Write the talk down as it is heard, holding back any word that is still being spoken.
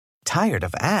tired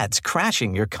of ads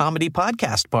crashing your comedy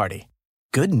podcast party?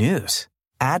 Good news.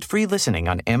 Ad-free listening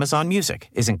on Amazon Music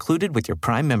is included with your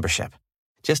Prime membership.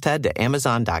 Just head to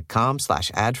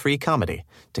amazon.com/ad-free comedy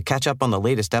to catch up on the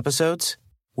latest episodes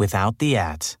without the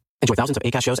ads. Enjoy thousands of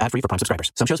Acast shows ad-free for Prime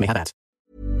subscribers. Some shows may have ads.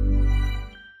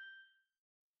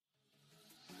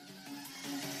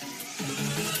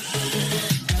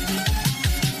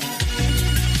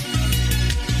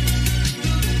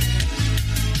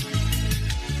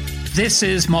 This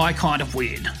is My Kind of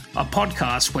Weird, a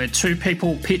podcast where two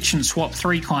people pitch and swap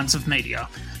three kinds of media,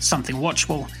 something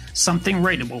watchable, something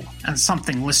readable, and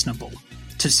something listenable,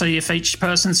 to see if each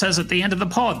person says at the end of the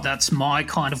pod, that's my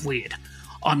kind of weird.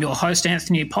 I'm your host,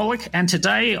 Anthony Pollock, and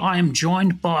today I am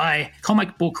joined by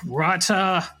comic book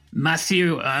writer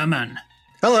Matthew Ehrman.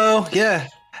 Hello, yeah.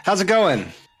 How's it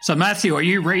going? So Matthew, are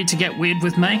you ready to get weird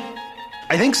with me?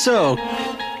 I think so.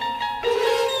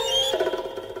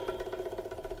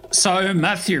 So,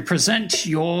 Matthew, present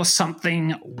your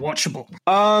something watchable.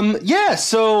 Yeah,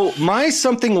 so my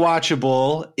something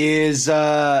watchable is,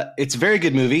 it's a very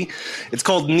good movie. It's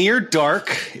called Near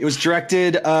Dark. It was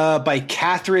directed by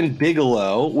Catherine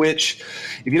Bigelow, which,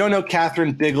 if you don't know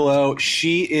Catherine Bigelow,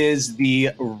 she is the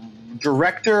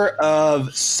director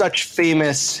of such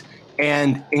famous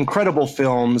and incredible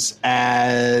films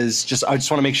as, I just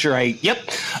want to make sure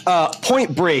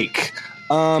Point Break,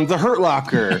 The Hurt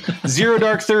Locker, Zero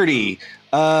Dark 30,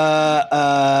 and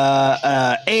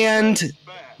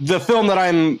the film that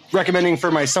I'm recommending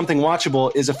for my something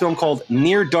watchable is a film called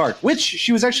Near Dark, which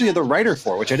she was actually the writer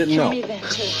for, which I didn't know.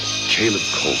 Caleb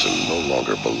Colton no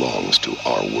longer belongs to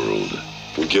our world.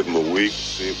 We'll give him a week,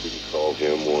 see if we can call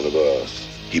him one of us.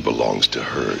 He belongs to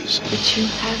hers. But you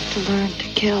have to learn to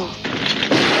kill.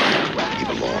 He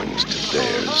belongs to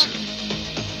theirs.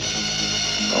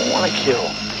 I want to kill.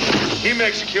 He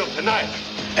makes you kill tonight.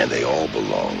 And they all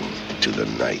belong to the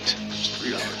night.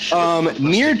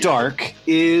 Near Dark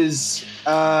is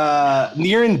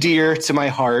near and dear to my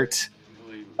heart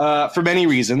for many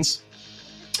reasons.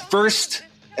 First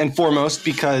and foremost,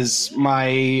 because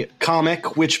my comic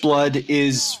Witchblood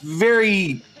is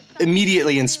very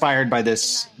immediately inspired by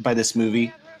this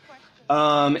movie.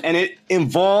 And it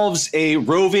involves a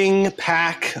roving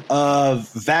pack of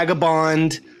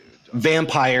vagabond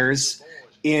vampires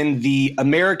in the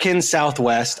American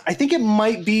Southwest. I think it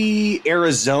might be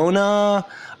Arizona.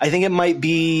 I think it might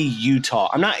be Utah.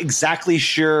 I'm not exactly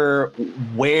sure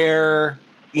where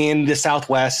in the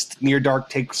Southwest Near Dark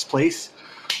takes place,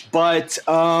 but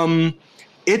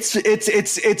it's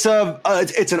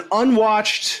an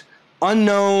unwatched,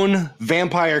 unknown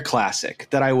vampire classic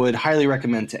that I would highly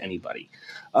recommend to anybody.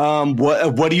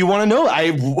 What do you want to know?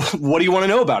 What do you want to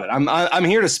know about it? I'm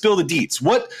here to spill the deets.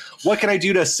 What can I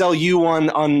do to sell you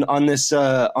on this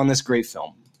great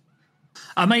film?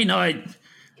 I mean, I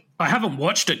haven't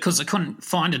watched it because I couldn't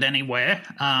find it anywhere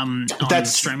on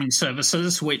streaming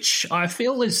services, which I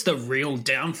feel is the real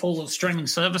downfall of streaming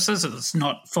services. It's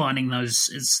not finding those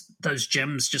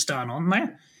gems just aren't on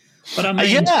there. But I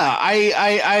mean,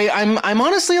 I'm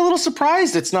honestly a little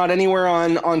surprised it's not anywhere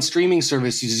on streaming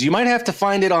services. You might have to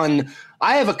find it on.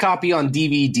 I have a copy on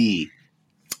DVD.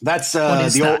 That's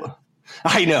old.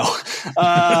 I know.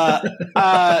 I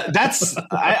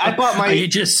bought my. Are you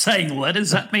just saying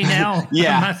letters at me now?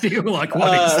 Yeah, Matthew. Like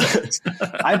what is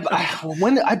that?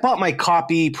 When I bought my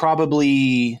copy,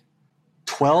 probably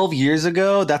 12 years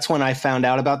ago. That's when I found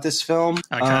out about this film.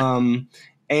 Okay.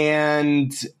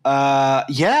 And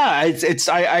I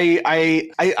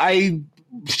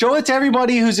show it to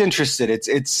everybody who's interested.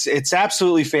 It's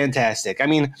absolutely fantastic. I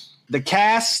mean, the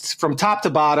cast from top to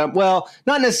bottom. Well,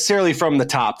 not necessarily from the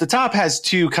top. The top has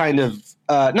two kind of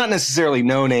not necessarily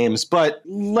no names, but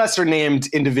lesser named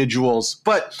individuals.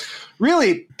 But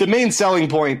really, the main selling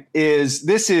point is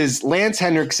this is Lance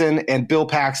Henriksen and Bill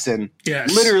Paxton.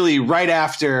 Yes. Literally right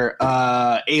after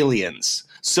Aliens.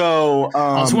 So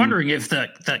I was wondering if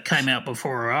that came out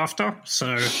before or after.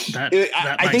 So that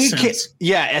makes sense.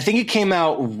 I think it came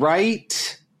out right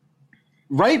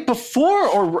before,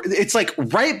 or it's like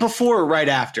right before or right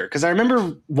after. Because I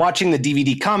remember watching the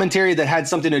DVD commentary that had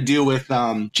something to do with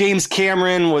James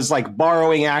Cameron was like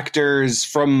borrowing actors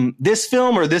from this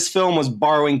film, or this film was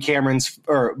borrowing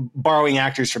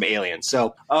actors from Aliens.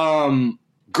 So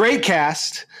great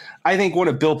cast. I think one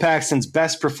of Bill Paxton's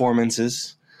best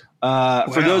performances.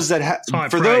 For those that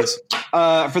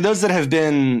have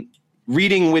been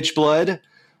reading Witchblood,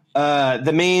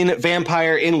 the main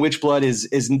vampire in Witchblood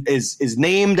is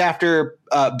named after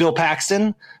Bill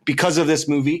Paxton because of this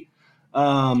movie.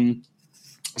 You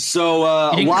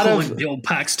didn't call him Bill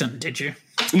Paxton, did you?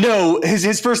 No,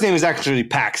 his first name is actually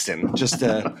Paxton. Just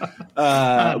nice.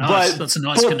 But that's a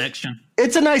nice connection.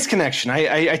 It's a nice connection.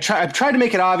 I've tried to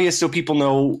make it obvious so people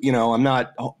know, I'm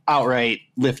not outright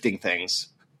lifting things.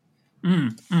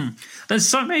 There's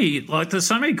so many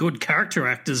good character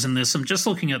actors in this. I'm just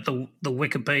looking at the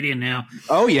Wikipedia now.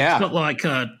 Oh yeah, it's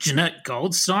got Jeanette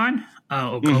Goldstein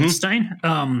or Goldstein.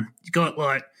 You got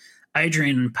like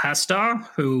Adrian Pastar,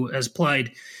 who has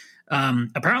played.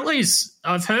 Apparently,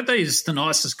 I've heard that he's the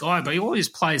nicest guy, but he always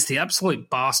plays the absolute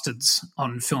bastards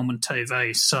on film and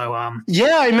TV. So,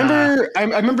 yeah, I remember. I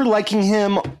remember liking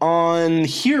him on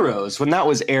Heroes when that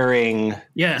was airing.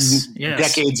 Yes,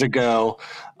 decades ago.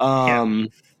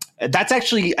 That's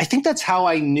actually, I think that's how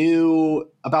I knew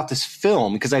about this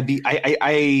film because I think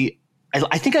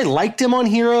I liked him on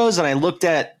Heroes, and I looked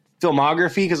at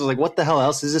filmography because I was like, what the hell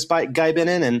else has this guy been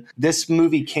in? And this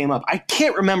movie came up. I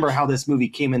can't remember how this movie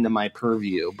came into my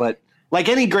purview, but like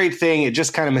any great thing, it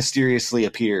just kind of mysteriously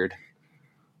appeared.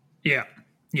 Yeah.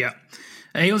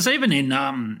 He was even in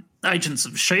Agents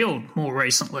of S.H.I.E.L.D. more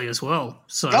recently as well.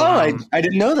 So, I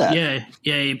didn't know that.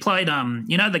 Yeah, he played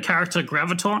the character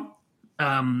Graviton.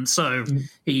 So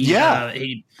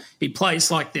he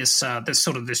plays like this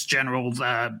this general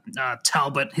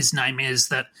Talbot, his name is,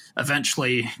 that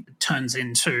eventually turns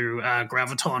into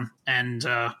Graviton, and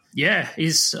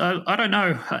he's I don't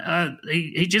know,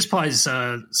 he just plays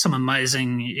some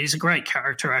amazing. He's a great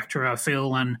character actor, I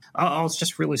feel, and I was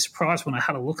just really surprised when I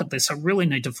had a look at this. I really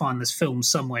need to find this film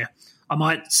somewhere. I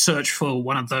might search for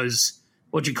one of those,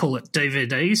 what do you call it,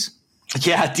 DVDs?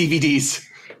 Yeah, DVDs.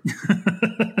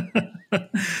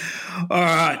 All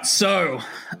right, so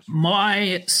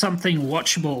my something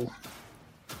watchable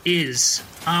is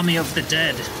Army of the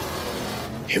Dead.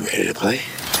 You ready to play?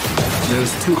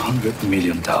 There's $200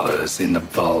 million in the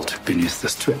vault beneath the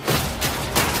strip,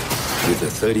 with a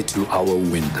 32-hour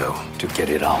window to get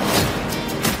it out.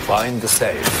 Find the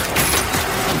safe.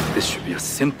 This should be a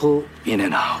simple in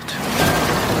and out.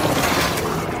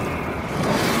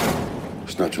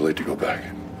 It's not too late to go back.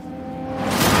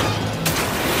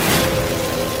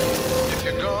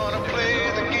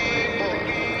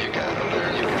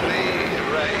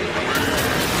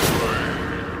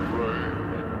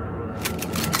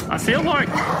 I feel like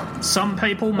some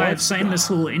people may have seen this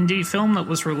little indie film that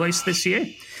was released this year.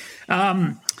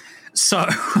 So,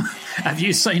 have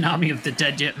you seen Army of the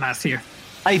Dead yet, Matthew?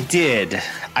 I did.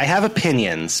 I have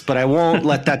opinions, but I won't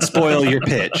let that spoil your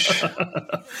pitch.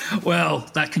 Well,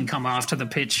 that can come after the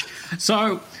pitch.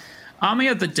 So, Army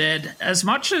of the Dead, as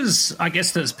much as I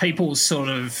guess there's people sort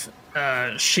of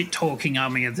shit-talking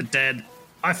Army of the Dead,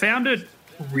 I found it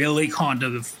really kind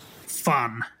of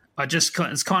fun.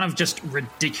 It's kind of just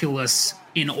ridiculous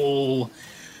in all,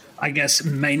 I guess,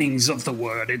 meanings of the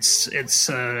word. It's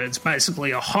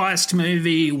basically a heist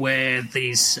movie where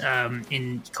these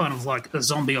in kind of like a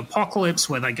zombie apocalypse,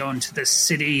 where they go into this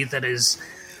city that is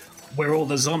where all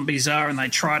the zombies are, and they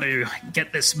try to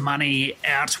get this money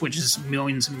out, which is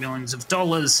millions and millions of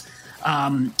dollars.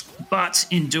 But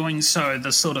in doing so,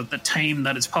 the team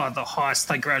that is part of the heist,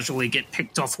 they gradually get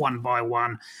picked off one by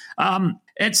one.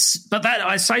 But that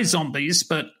I say zombies,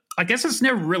 but I guess it's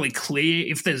never really clear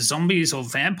if they're zombies or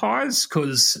vampires,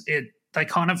 because they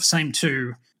kind of seem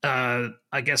to,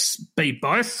 I guess, be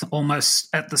both almost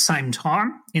at the same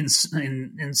time in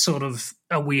sort of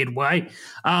a weird way.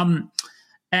 And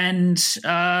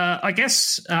I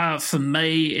guess for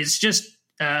me, it's just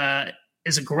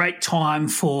is a great time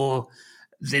for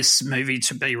this movie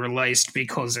to be released,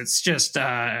 because it's just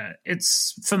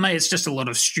for me, it's just a lot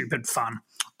of stupid fun.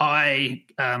 I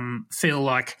feel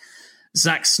like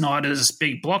Zack Snyder's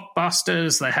big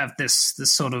blockbusters, they have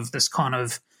this kind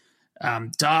of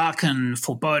dark and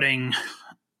foreboding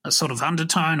sort of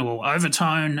undertone or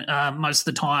overtone most of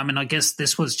the time, and I guess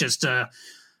this was just a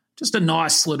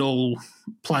nice little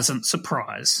pleasant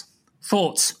surprise.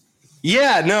 Thoughts?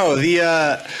 Yeah, no,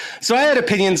 so I had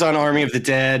opinions on Army of the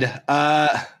Dead.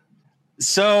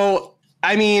 So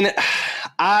I mean,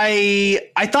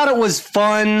 I thought it was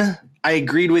fun. I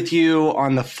agreed with you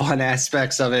on the fun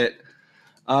aspects of it.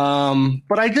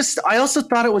 But I also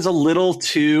thought it was a little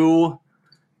too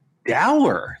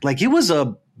dour. Like, it was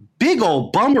a big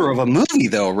old bummer of a movie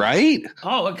though, right?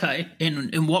 Oh, okay.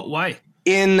 In what way?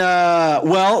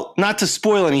 Well, not to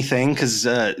spoil anything, because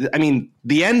I mean,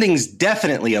 the ending's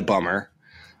definitely a bummer.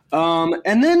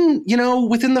 And then,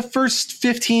 within the first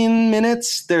 15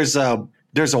 minutes, there's a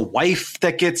wife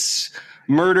that gets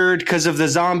murdered because of the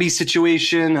zombie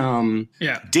situation.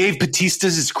 Dave Bautista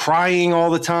is crying all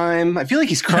the time. I feel like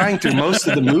he's crying through most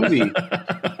of the movie.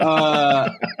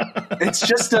 it's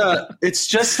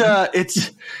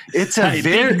a hey,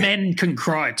 very big men can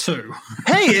cry too.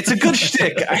 Hey, it's a good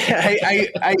shtick.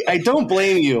 I don't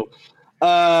blame you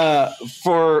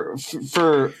for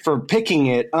picking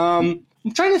it. I'm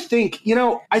trying to think.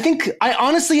 I think I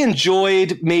honestly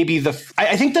enjoyed maybe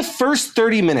I think the first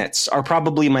 30 minutes are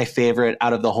probably my favorite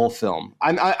out of the whole film.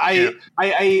 I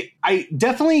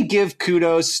definitely give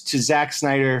kudos to Zack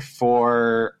Snyder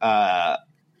for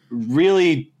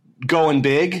really going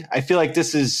big. I feel like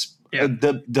this is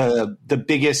the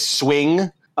biggest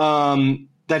swing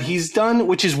that he's done,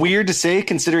 which is weird to say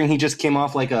considering he just came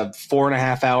off like a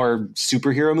 4.5 hour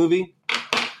superhero movie.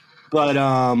 But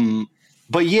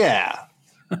yeah.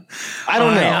 I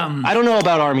don't know. I don't know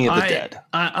about Army of the Dead.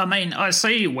 I mean, I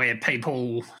see where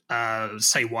people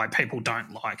say why people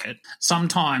don't like it.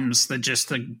 Sometimes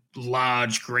the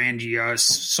large, grandiose,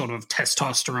 sort of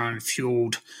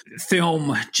testosterone-fueled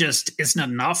film just isn't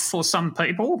enough for some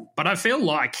people. But I feel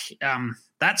like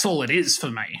that's all it is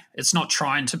for me. It's not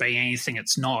trying to be anything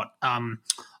it's not. I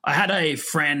had a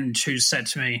friend who said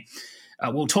to me,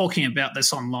 talking about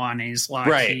this online, he's like,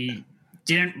 right.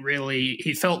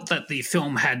 He felt that the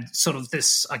film had sort of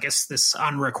this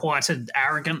unrequited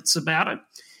arrogance about it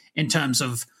in terms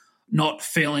of not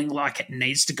feeling like it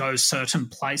needs to go certain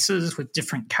places with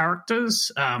different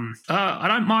characters. I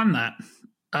don't mind that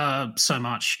so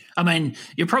much. I mean,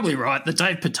 you're probably right. The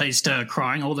Dave Bautista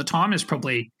crying all the time is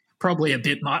probably a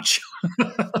bit much.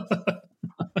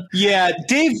 Yeah,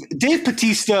 Dave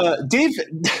Bautista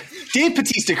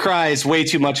cries way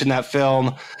too much in that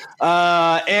film.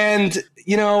 And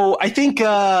I think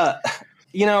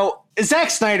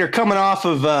Zack Snyder coming off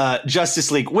of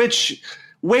Justice League, which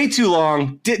way too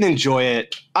long, didn't enjoy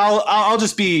it. I'll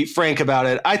just be frank about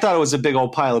it. I thought it was a big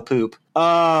old pile of poop.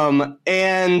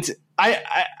 And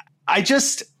I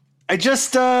just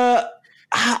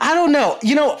I don't know.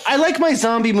 I like my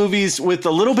zombie movies with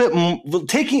a little bit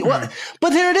taking. Well,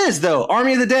 but there it is, though.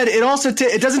 Army of the Dead. It also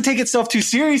it doesn't take itself too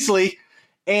seriously,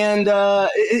 and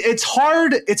it's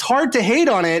hard. It's hard to hate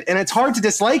on it, and it's hard to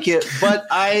dislike it. But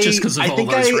I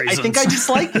think I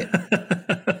dislike it.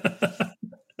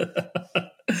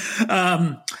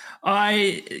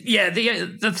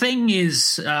 The thing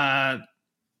is.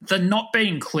 The not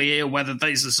being clear whether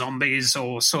these are zombies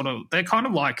or sort of, they're kind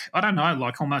of like, I don't know,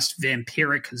 like almost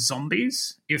vampiric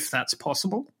zombies, if that's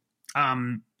possible.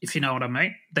 If you know what I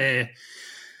mean. They're,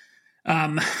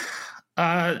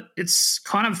 it's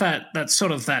kind of that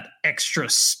sort of that extra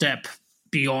step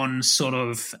beyond sort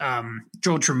of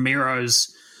George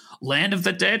Romero's Land of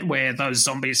the Dead, where those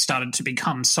zombies started to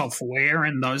become self-aware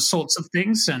and those sorts of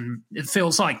things, and it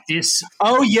feels like this.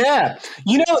 Oh yeah,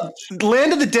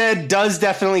 Land of the Dead does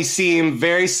definitely seem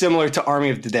very similar to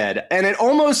Army of the Dead, and it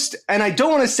almost, and I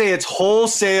don't want to say it's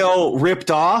wholesale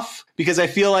ripped off because I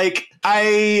feel like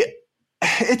it's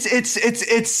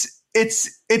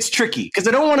tricky because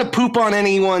I don't want to poop on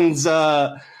anyone's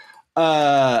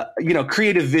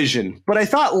creative vision, but I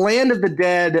thought Land of the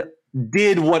Dead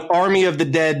did what Army of the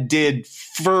Dead did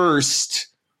first,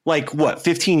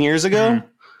 15 years ago? Mm.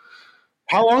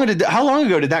 How long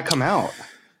ago did that come out?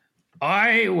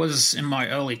 I was in my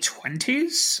early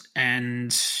 20s,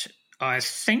 and I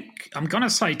think I'm going to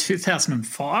say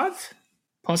 2005,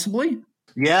 possibly.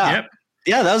 Yeah. Yep.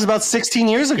 Yeah, that was about 16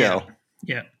 years ago.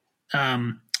 Yeah.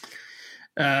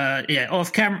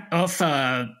 Off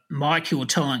Mike, you were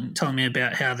telling me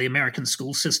about how the American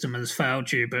school system has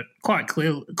failed you, but quite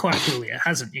clearly it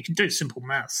hasn't. You can do simple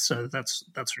maths, so that's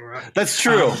all right. That's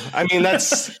true. I mean,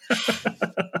 that's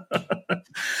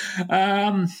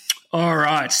all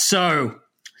right. So,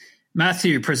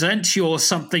 Matthew, present your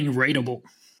something readable.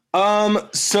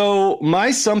 So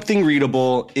my something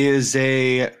readable is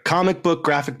a comic book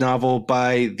graphic novel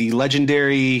by the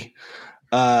legendary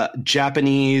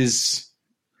Japanese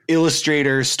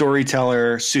illustrator,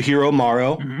 storyteller Suehiro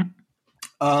Maro. Mm-hmm.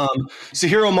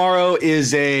 Suehiro Maro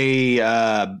is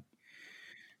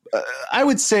I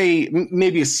would say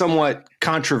maybe a somewhat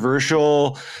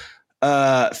controversial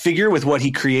figure with what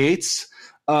he creates.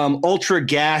 Ultra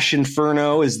Gash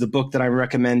Inferno is the book that I'm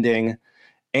recommending.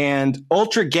 And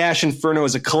Ultra Gash Inferno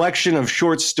is a collection of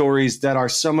short stories that are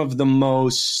some of the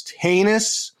most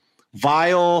heinous,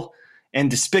 vile, and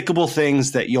despicable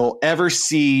things that you'll ever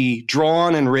see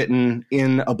drawn and written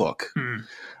in a book.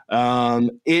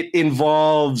 It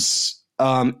involves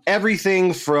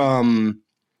everything from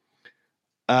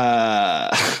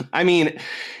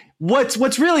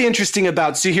what's really interesting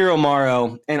about Suehiro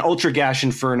Maro and Ultra Gash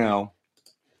Inferno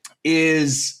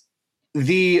is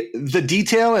the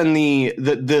detail and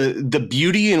the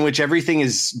beauty in which everything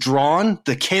is drawn,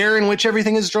 the care in which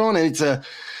everything is drawn, and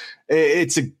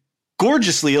it's a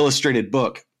gorgeously illustrated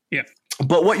book. Yeah.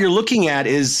 But what you're looking at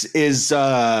is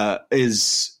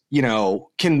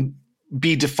can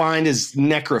be defined as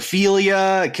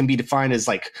necrophilia. It can be defined as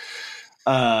like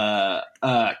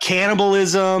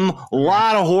cannibalism. A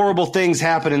lot of horrible things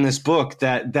happen in this book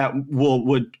that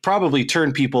would probably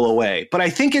turn people away. But I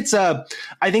think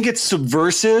it's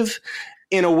subversive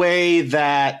in a way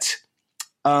that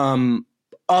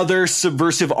other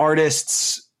subversive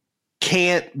artists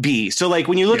can't be. So like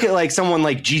when you look at like someone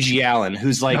like Gigi Allen,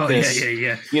 who's like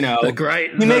the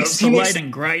late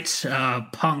and great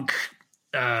punk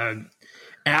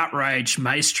outrage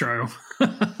maestro.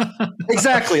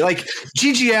 Exactly. Like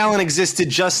Gigi Allen existed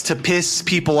just to piss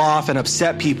people off and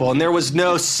upset people. And there was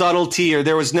no subtlety, or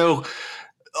there was no,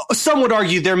 some would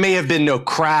argue there may have been no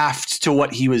craft to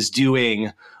what he was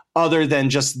doing other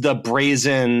than just the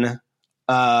brazen,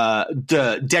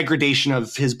 the degradation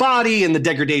of his body and the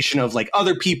degradation of like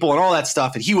other people and all that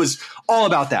stuff. And he was all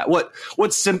about that. What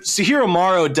Suehiro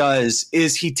Maruo does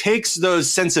is he takes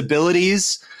those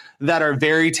sensibilities that are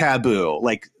very taboo,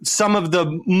 like some of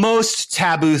the most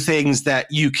taboo things that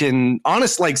you can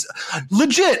honestly, like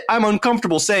legit, I'm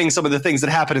uncomfortable saying some of the things that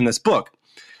happen in this book.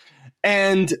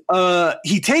 And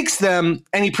he takes them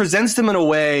and he presents them in a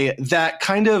way that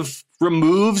kind of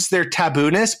removes their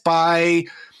tabooness by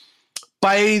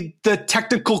the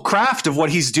technical craft of what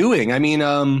he's doing. I mean,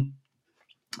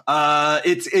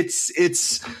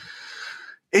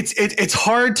 it's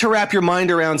hard to wrap your mind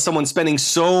around someone spending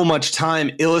so much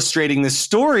time illustrating this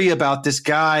story about this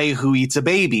guy who eats a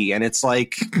baby. And it's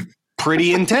like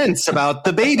pretty intense about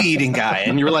the baby eating guy.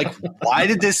 And you're like, why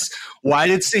did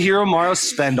Suehiro Maruo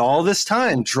spend all this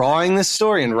time drawing this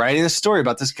story and writing this story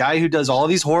about this guy who does all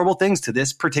these horrible things to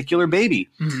this particular baby?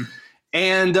 Mm-hmm.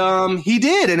 And he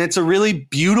did. And it's a really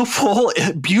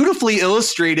beautifully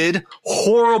illustrated,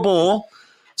 horrible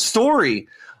story.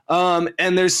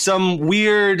 And there's some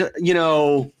weird,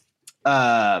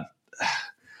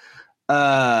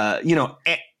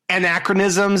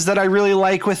 anachronisms that I really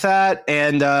like with that.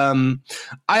 And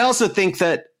I also think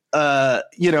that,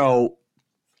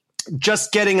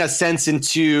 just getting a sense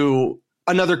into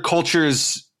another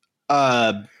culture's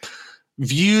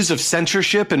views of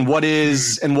censorship and what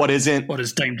is and what isn't, what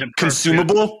is deemed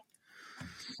consumable.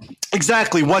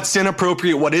 Exactly. What's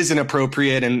inappropriate, what is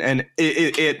inappropriate. And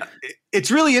it's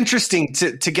really interesting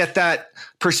to get that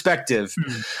perspective.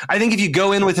 I think if you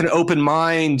go in with an open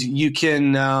mind, you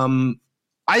can,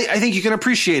 I think you can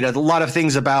appreciate a lot of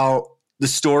things about the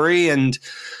story and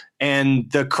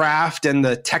the craft and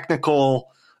the technical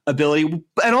ability,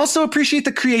 and also appreciate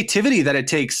the creativity that it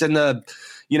takes and the,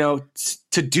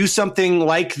 to do something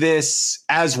like this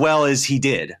as well as he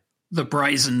did. The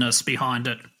brazenness behind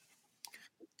it.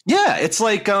 Yeah. It's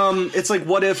like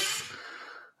what if,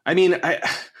 honestly,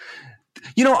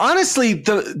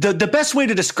 the best way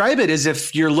to describe it is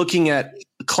if you're looking at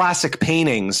classic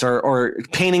paintings or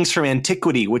paintings from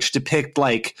antiquity, which depict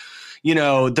like,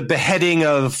 the beheading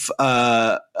of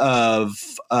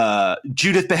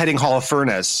Judith beheading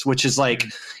Holofernes, which is like,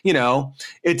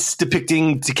 it's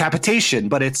depicting decapitation,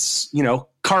 but it's,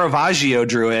 Caravaggio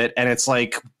drew it, and it's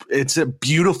like, it's a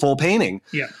beautiful painting.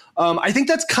 Yeah. I think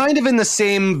that's kind of in the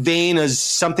same vein as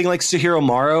something like Suehiro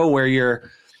Maruo, where you're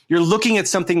looking at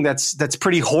something that's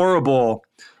pretty horrible,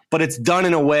 but it's done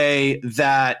in a way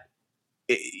that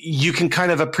you can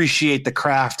kind of appreciate the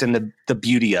craft and the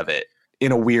beauty of it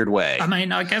in a weird way. I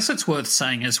mean, I guess it's worth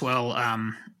saying as well,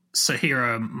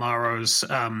 Suehiro Maruo's,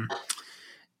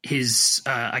 his,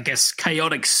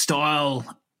 chaotic style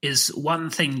is one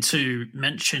thing to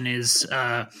mention is,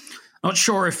 not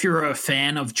sure if you're a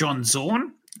fan of John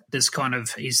Zorn.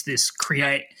 He's this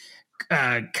chaotic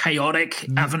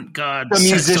avant-garde. The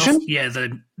musician? Yeah,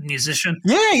 the musician.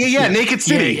 Yeah. Naked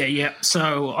City. Yeah.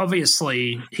 So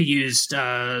obviously he used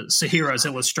Suehiro's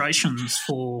illustrations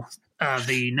for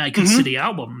the Naked City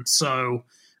album. So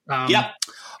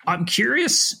I'm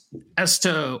curious as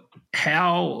to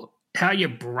how your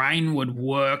brain would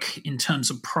work in terms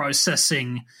of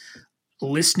processing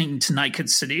listening to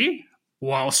Naked City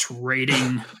whilst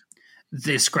reading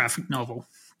this graphic novel.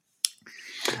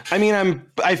 I mean,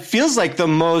 I feels like the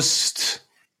most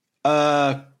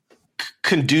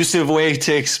conducive way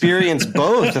to experience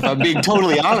both, if I'm being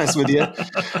totally honest with you.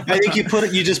 I think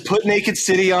you just put Naked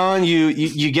City on,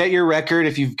 you get your record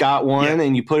if you've got one,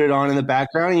 and you put it on in the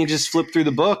background and you just flip through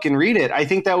the book and read it. I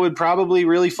think that would probably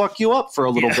really fuck you up for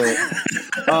a little bit.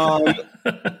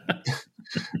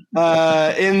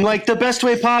 In like the best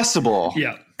way possible.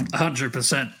 Yeah,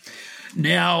 100%.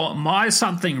 Now, my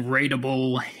something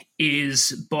readable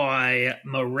is by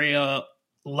Maria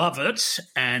love it,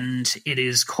 and it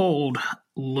is called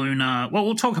Luna. Well,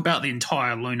 we'll talk about the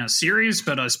entire Luna series,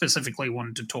 but I specifically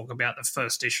wanted to talk about the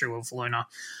first issue of Luna.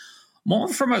 More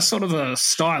from a sort of a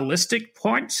stylistic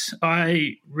point,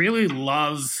 I really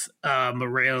love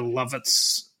Maria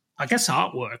Lovett's, I guess,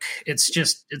 artwork. It's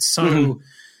so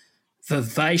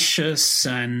vivacious,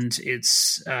 and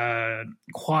it's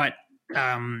quite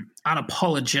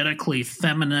unapologetically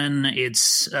feminine.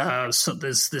 It's so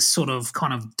there's this sort of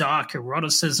kind of dark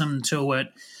eroticism to it.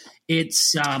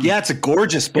 It's it's a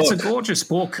gorgeous book. It's a gorgeous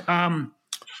book.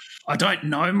 I don't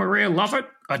know Maria Lovett.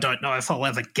 I don't know if I'll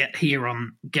ever get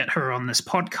her on this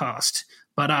podcast,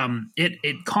 but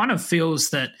it kind of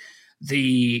feels that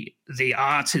the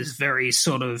art is very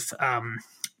sort of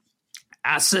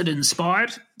acid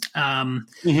inspired,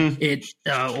 it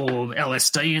or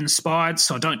LSD inspired.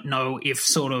 So I don't know if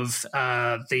sort of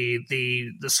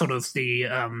the sort of the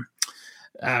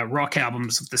rock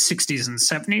albums of the 60s and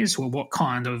 70s were what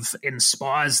kind of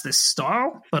inspires this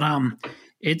style, but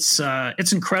it's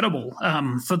incredible.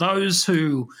 For those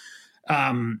who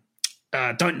don't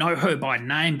know her by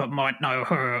name but might know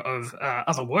her of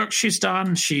other work she's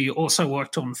done, she also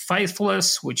worked on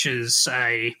Faithless, which is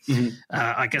I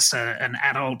guess an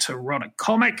adult erotic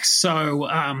comic. So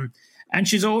and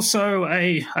she's also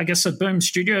a Boom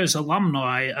Studios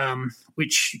alumni,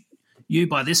 which you,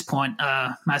 by this point,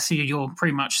 Matthew, you're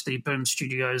pretty much the Boom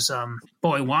Studios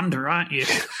boy wonder, aren't you?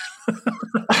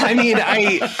 I mean,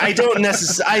 I don't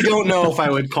know if I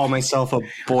would call myself a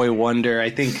boy wonder. I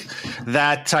think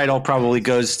that title probably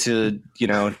goes to,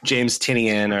 James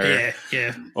Tinian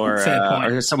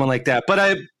or someone like that. But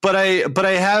I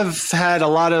have had a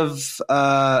lot of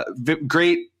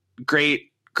great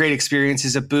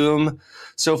experiences at Boom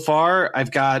so far.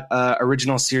 I've got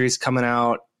original series coming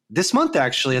out this month,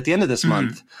 actually, at the end of this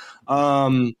month,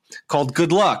 called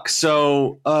Good Luck.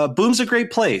 So Boom's a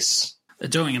great place. They're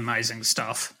doing amazing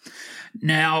stuff.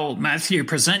 Now, Matthew,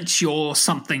 present your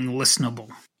something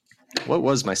listenable. What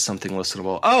was my something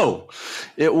listenable? Oh,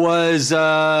 it was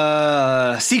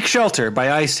Seek Shelter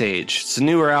by Ice Age. It's a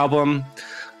newer album.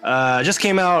 Just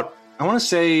came out, I want to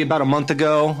say, about a month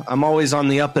ago. I'm always on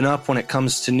the up and up when it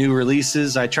comes to new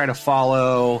releases. I try to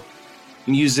follow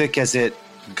music as it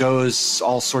goes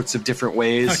all sorts of different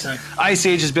ways. Okay. Ice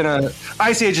Age has been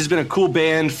a cool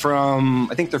band from,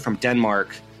 I think they're from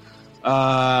Denmark,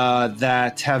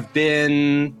 that have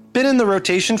been in the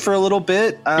rotation for a little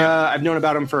bit. I've known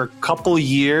about them for a couple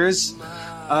years.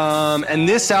 And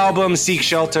this album, Seek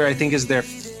Shelter, I think is their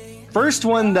first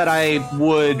one that I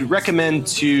would recommend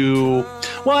to...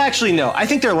 Well, actually, no. I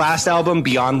think their last album,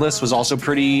 Beyondless, was also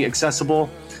pretty accessible.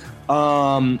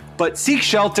 But Seek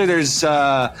Shelter, there's...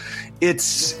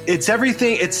 It's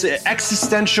everything. It's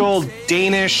existential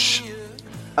Danish,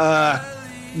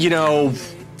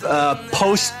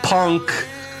 post-punk,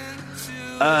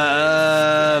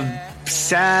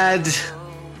 sad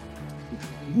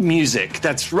music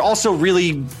that's also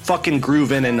really fucking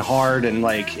grooving and hard, and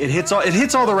like it hits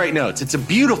all the right notes. It's a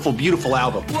beautiful, beautiful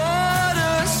album. What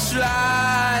a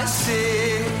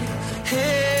stricing,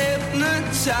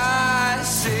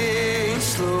 hypnotizing,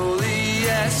 slowly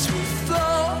as we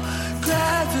flow,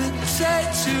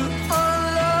 gravitate to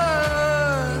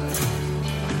unlearn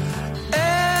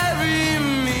every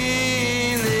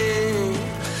meaning.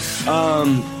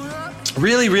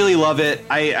 Really, really love it.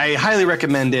 I highly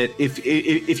recommend it.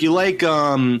 If you like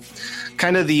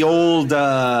kind of the old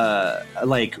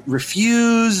like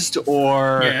Refused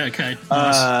or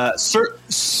nice.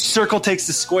 Circle Takes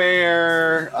the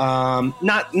Square.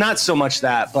 Not so much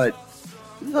that, but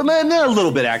a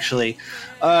little bit actually.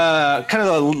 Kind of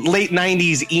the late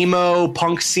 90s emo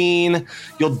punk scene.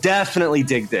 You'll definitely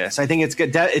dig this. I think it's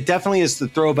good. It definitely is the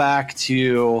throwback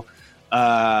to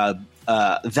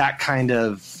that kind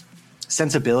of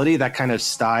sensibility, that kind of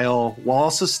style, while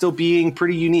also still being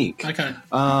pretty unique. Okay.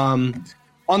 On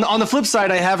the flip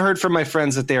side, I have heard from my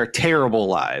friends that they are terrible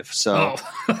live. So,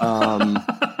 but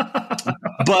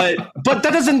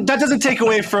that doesn't take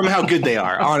away from how good they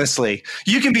are. Honestly,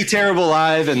 you can be terrible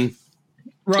live and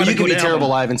terrible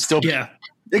live and still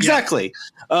exactly.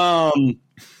 But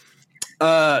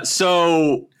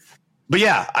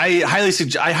yeah,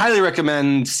 I highly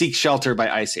recommend Seek Shelter by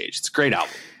Ice Age. It's a great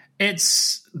album.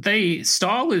 The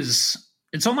style it's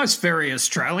almost very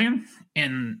Australian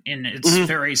in its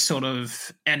very sort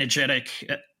of energetic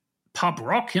pub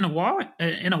rock in a way,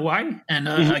 and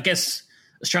I guess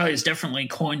Australia's definitely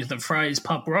coined the phrase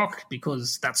pub rock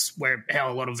because that's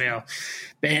how a lot of our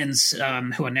bands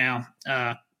who are now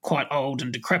quite old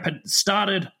and decrepit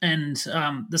started. And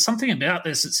there's something about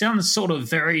this. It sounds sort of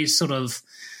very sort of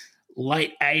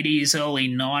late 80s, early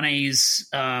 90s.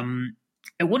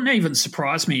 it wouldn't even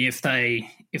surprise me if they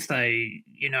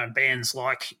bands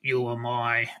like You Or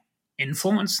My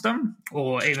influenced them,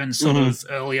 or even sort of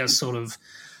earlier sort of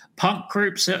punk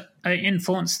groups that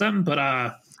influenced them.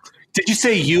 But did you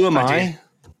say You Am I?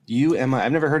 You Am I?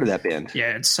 I've never heard of that band.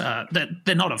 Yeah, it's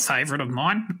they're not a favorite of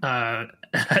mine,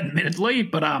 admittedly,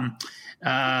 but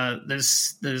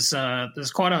there's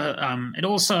quite a it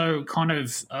also kind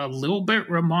of a little bit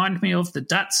remind me of the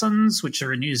Datsuns, which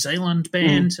are a New Zealand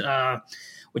band,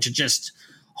 which are just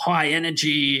high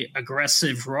energy,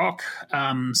 aggressive rock.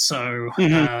 I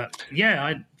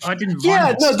didn't.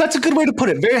 Yeah, no, that's a good way to put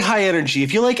it. Very high energy.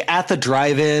 If you like At the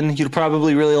Drive-In, you'd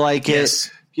probably really like it.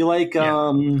 Yes. If you like,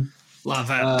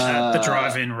 love at the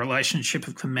drive-in, Relationship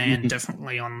of Command,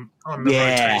 definitely on the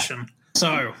rotation.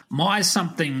 So my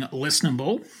something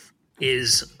listenable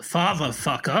is Father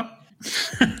Fucker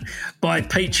by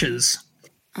Peaches.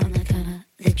 I'm the kinda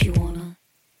that you wanna.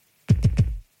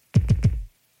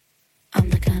 I'm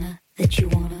the kinda that you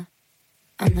wanna.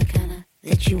 I'm the kinda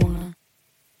that you wanna.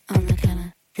 I'm the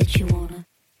kinda that you wanna.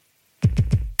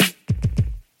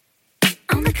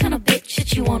 I'm the kind of bitch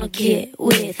that you wanna get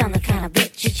with. I'm the kind of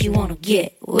bitch that you wanna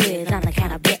get with. I'm the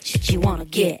kind of bitch that you wanna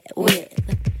get with.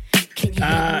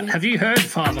 Have you heard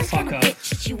Father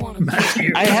Fucker,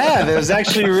 Matthew? I have. It was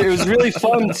really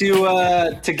fun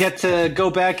to get to go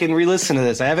back and re-listen to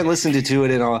this. I haven't listened to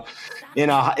it in a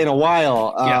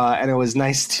while, and it was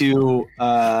nice to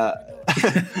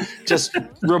just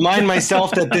remind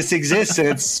myself that this exists, and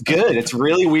it's good. It's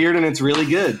really weird, and it's really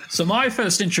good. So my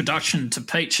first introduction to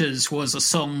Peaches was a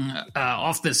song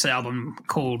off this album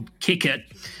called Kick It,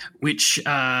 which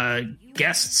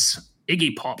guests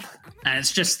Iggy Pop, and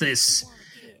it's just this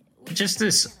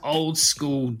old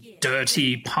school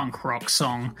dirty punk rock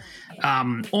song,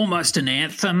 almost an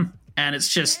anthem, and it's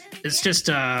just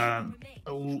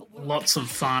lots of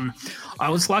fun. I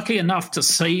was lucky enough to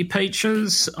see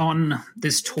Peaches on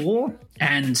this tour,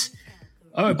 and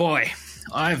oh boy,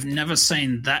 I've never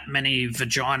seen that many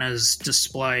vaginas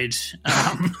displayed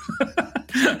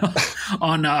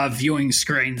on viewing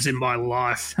screens in my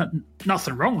life.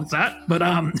 Nothing wrong with that, but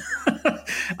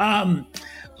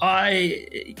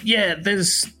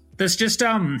there's just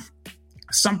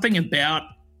something about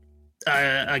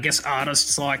I guess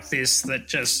artists like this that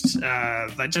just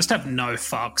they just have no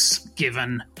fucks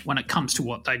given when it comes to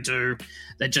what they do.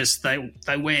 They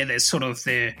wear their sort of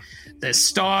their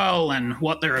style and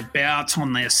what they're about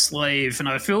on their sleeve, and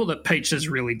I feel that Peaches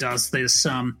really does this.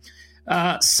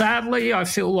 Sadly, I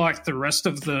feel like the rest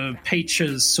of the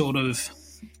Peaches sort of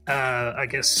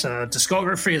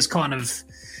discography is kind of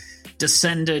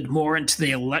descended more into the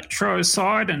electro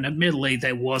side, and admittedly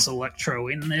there was electro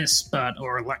in this,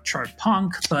 or electro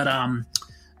punk, but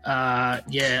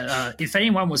if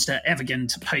anyone was to ever get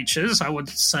into Peaches, I would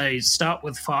say start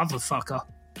with Father Fucker.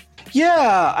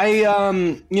 Yeah, I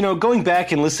going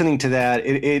back and listening to that,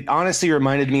 it honestly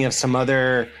reminded me of some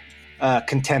other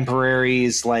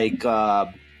contemporaries like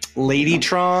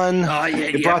Ladytron.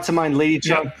 It brought to mind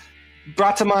Ladytron. Yep.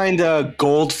 Brought to mind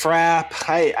Goldfrapp.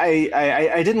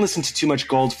 I didn't listen to too much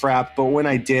Goldfrapp, but when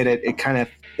I did, it kind of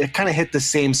hit the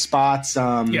same spots. It's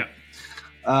kind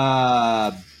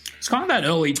of that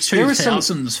early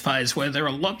 2000s phase where there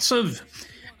are lots of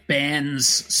bands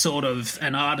sort of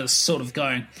and artists sort of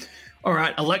going, all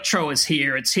right, electro is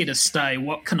here, it's here to stay.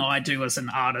 What can I do as an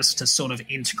artist to sort of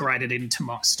integrate it into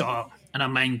my style? And I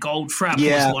mean, Goldfrapp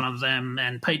was one of them,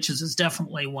 and Peaches is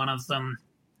definitely one of them.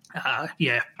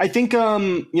 I think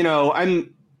I'm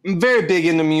very big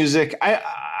into music.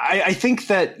 I think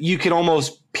that you can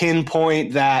almost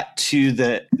pinpoint that to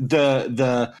the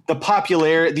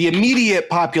popularity, the immediate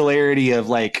popularity of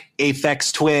like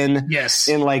Aphex Twin,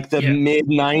 in like the mid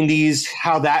 90s,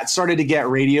 how that started to get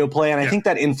radio play, and I think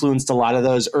that influenced a lot of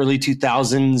those early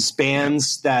 2000s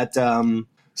bands that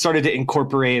started to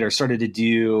incorporate or started to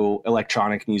do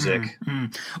electronic music.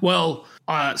 Well,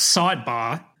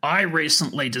 sidebar, I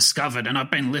recently discovered, and I've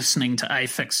been listening to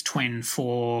Aphex Twin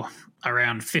for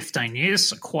around 15 years,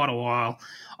 so quite a while.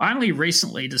 I only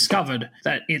recently discovered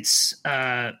that it's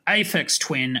Aphex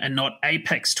Twin and not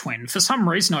Apex Twin. For some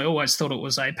reason, I always thought it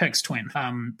was Apex Twin.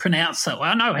 Pronounced that way.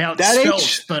 I know how it's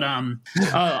spelled, but I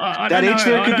don't know.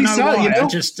 I don't know why. You know?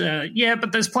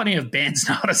 But there's plenty of bands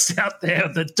and artists out there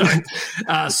that don't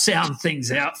sound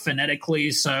things out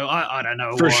phonetically, so I don't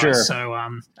know why. Sure. So,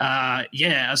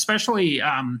 especially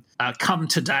Come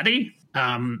to Daddy.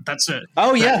 That's it.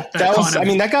 Oh yeah, that was. I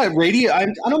mean, that got radio. I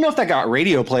don't know if that got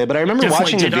radio play, but I remember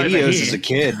watching the videos as a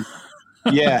kid.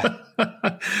 Yeah.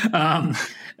 Oh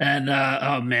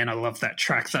man, I love that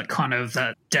track. That kind of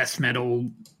that death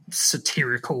metal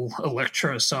satirical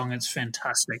electro song. It's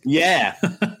fantastic. Yeah.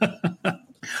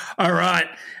 All right,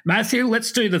 Matthew,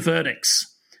 let's do the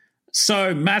verdicts.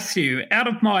 So, Matthew, out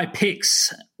of my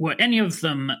picks, were any of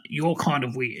them your kind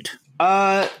of weird?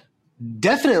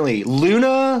 Definitely.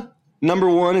 Luna, number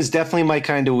one, is definitely my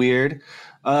kind of weird.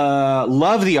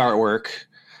 Love the artwork.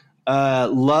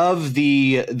 Love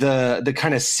the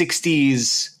kind of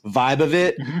 60s vibe of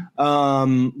it.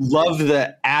 Love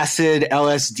the acid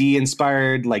LSD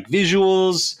inspired like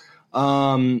visuals.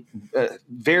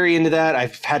 Very into that.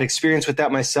 I've had experience with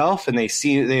that myself, and they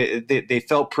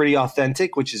felt pretty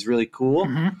authentic, which is really cool.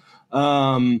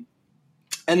 And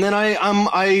then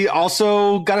I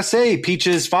also gotta say,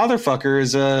 Peach's Fatherfucker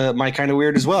is my kind of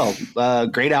weird as well.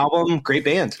 Great album, great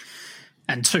band.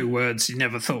 And two words you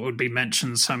never thought would be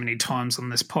mentioned so many times on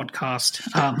this podcast.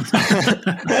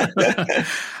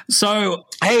 So,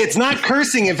 hey, it's not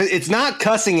cursing if it's not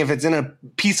cussing if it's in a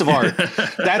piece of art.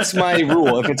 That's my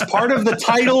rule. If it's part of the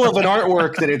title of an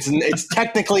artwork, that it's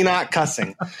technically not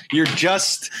cussing. You're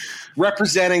just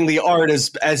representing the art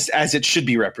as it should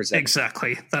be represented.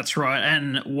 Exactly, that's right.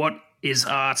 And what is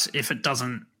art if it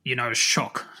doesn't,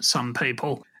 shock some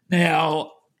people?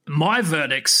 Now, my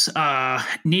verdicts are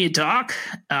Near Dark.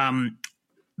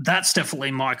 That's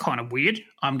definitely my kind of weird.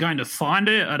 I'm going to find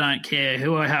it. I don't care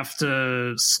who I have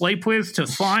to sleep with to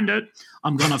find it.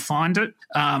 I'm going to find it.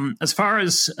 As far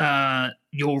as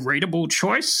your readable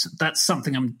choice, that's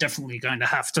something I'm definitely going to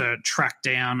have to track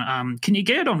down. Can you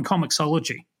get it on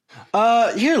Comixology?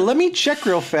 Here, let me check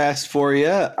real fast for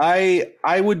you.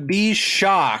 I would be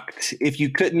shocked if you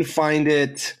couldn't find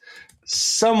it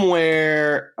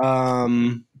somewhere.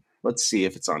 Let's see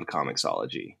if it's on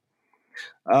Comixology.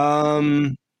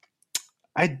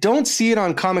 I don't see it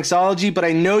on Comixology, but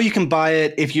I know you can buy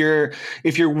it if you're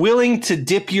willing to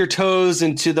dip your toes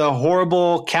into the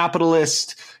horrible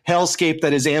capitalist hellscape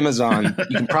that is Amazon.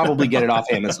 You can probably get it off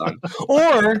Amazon,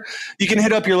 or you can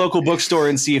hit up your local bookstore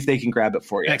and see if they can grab it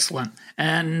for you. Excellent.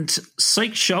 And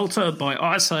Seek Shelter by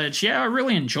Ice Age. Yeah, I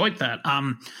really enjoyed that.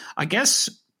 I guess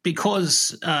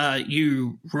because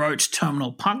you wrote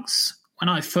Terminal Punks, when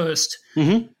I first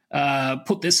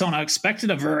put this on, I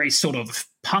expected a very sort of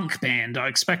punk band. I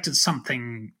expected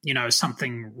something,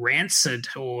 something Rancid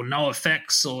or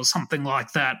NoFX or something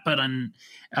like that. But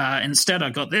instead, I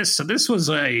got this. So this was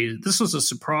a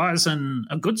surprise, and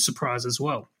a good surprise as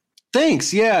well.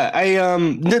 Thanks. Yeah, I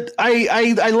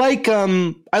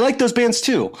like those bands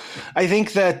too. I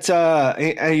think that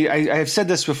I have said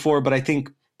this before, but I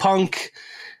think punk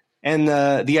and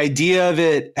the idea of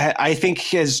it, I think,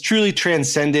 has truly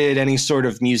transcended any sort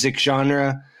of music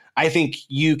genre. I think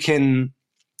you can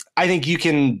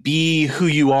be who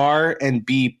you are and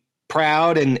be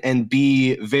proud and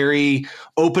be very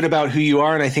open about who you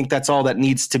are. And I think that's all that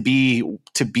needs to be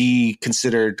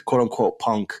considered quote unquote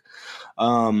punk.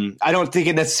 I don't think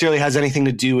it necessarily has anything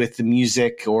to do with the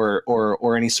music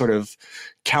or any sort of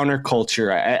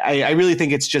counterculture. I really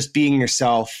think it's just being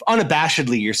yourself,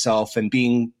 unabashedly yourself, and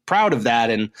being proud of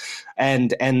that,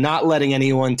 and not letting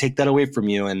anyone take that away from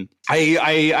you. And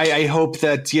I hope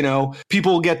that,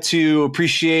 people get to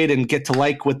appreciate and get to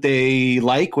like what they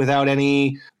like without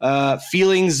any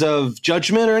feelings of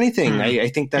judgment or anything. I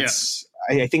think that's.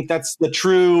 I think that's the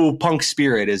true punk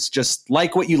spirit, is just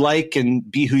like what you like and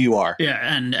be who you are. Yeah,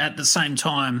 and at the same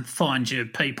time, find your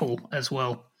people as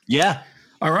well. Yeah.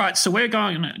 All right, so we're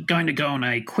going to go on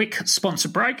a quick sponsor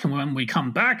break, and when we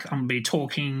come back, I'm going to be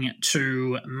talking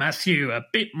to Matthew a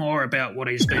bit more about what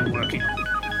he's been working on.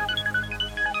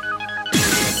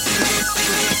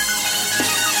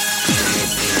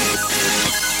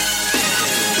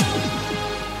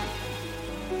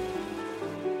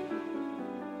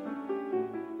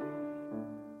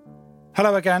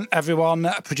 Hello again, everyone.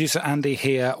 Producer Andy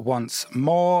here once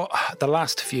more. The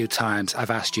last few times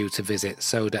I've asked you to visit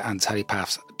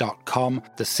sodaandtelepaths.com,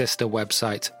 the sister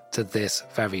website to this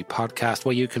very podcast,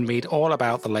 where you can read all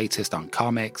about the latest on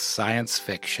comics, science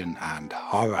fiction, and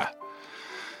horror.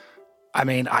 I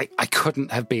mean, I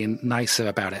couldn't have been nicer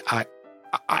about it. I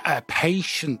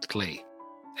patiently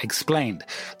explained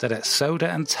that at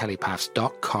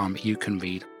sodaandtelepaths.com you can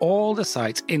read all the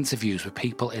site's interviews with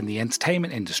people in the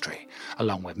entertainment industry,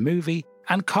 along with movie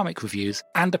and comic reviews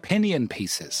and opinion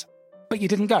pieces. But you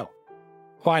didn't go.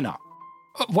 Why not?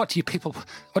 What do you people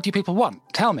want?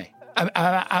 Tell me.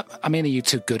 I mean, are you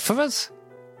too good for us?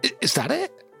 Is that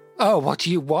it? Oh, what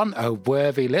do you want, oh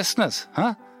worthy listeners?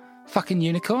 Huh? Fucking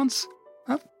unicorns?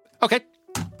 Huh? Okay,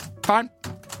 fine.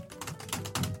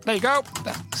 There you go.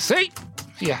 See?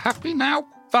 Are you happy now?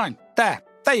 Fine. There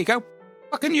you go.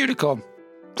 Fucking unicorn.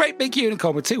 Great big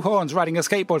unicorn with two horns riding a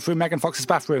skateboard through Megan Fox's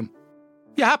bathroom.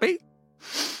 You happy?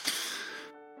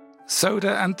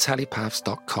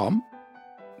 sodaandtelepaths.com.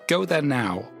 Go there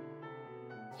now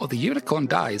or the unicorn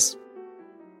dies.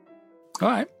 All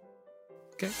right.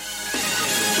 Okay.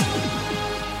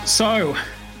 So,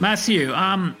 Matthew,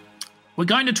 we're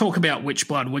going to talk about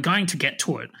Witchblood. We're going to get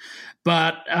to it.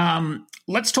 But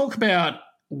let's talk about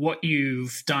what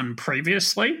you've done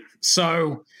previously.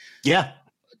 So, yeah,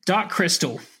 Dark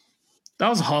Crystal. That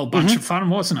was a whole bunch of fun,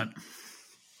 wasn't it?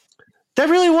 That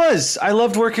really was. I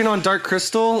loved working on Dark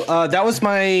Crystal. That was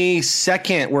my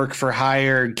second work for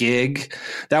hire gig.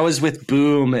 That was with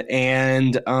Boom,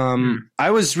 and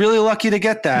I was really lucky to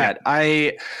get that.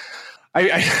 Yeah.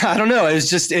 I don't know. It was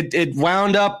just it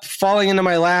wound up falling into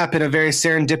my lap in a very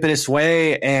serendipitous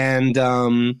way, and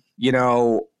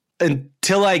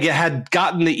until I had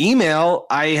gotten the email,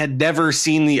 I had never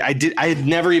seen I had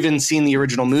never even seen the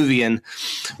original movie, and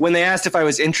when they asked if I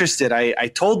was interested, I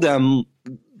told them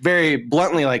very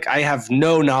bluntly, like, I have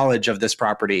no knowledge of this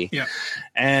property. Yeah.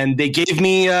 And they gave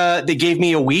me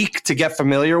a week to get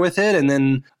familiar with it. And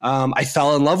then I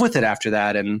fell in love with it after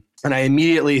that. And I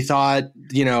immediately thought,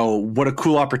 what a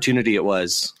cool opportunity it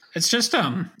was. It's just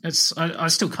I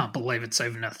still can't believe it's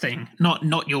even a thing. Not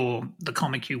the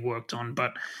comic you worked on,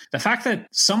 but the fact that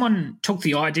someone took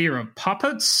the idea of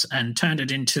puppets and turned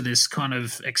it into this kind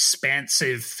of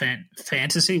expansive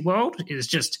fantasy world is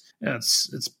just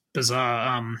it's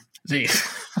bizarre.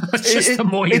 It's just the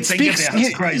more you think about it,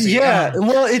 it's crazy. Yeah.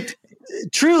 Well, it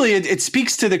truly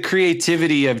speaks to the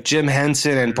creativity of Jim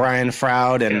Henson and Brian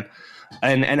Froud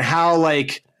and how,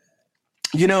 like,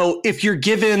 if you're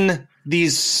given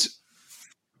these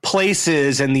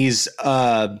places and these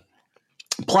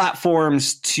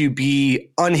platforms to be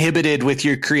uninhibited with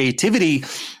your creativity,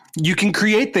 you can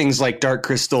create things like Dark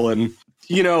Crystal. And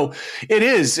it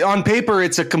is, on paper,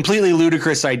 it's a completely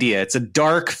ludicrous idea. It's a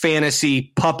dark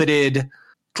fantasy puppeted,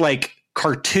 like,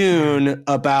 cartoon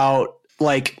about,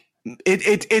 like,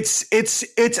 it's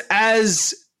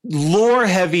as lore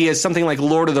heavy as something like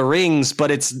Lord of the Rings,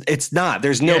 but it's not.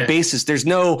 There's no basis. There's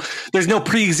no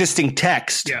pre-existing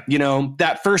text. Yeah.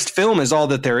 That first film is all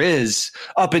that there is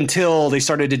up until they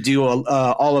started to do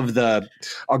all of the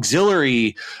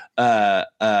auxiliary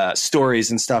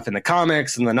stories and stuff in the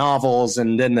comics and the novels,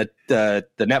 and then the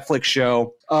Netflix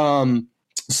show.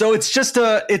 So it's just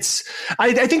I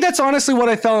think that's honestly what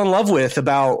I fell in love with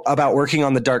about working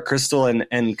on the Dark Crystal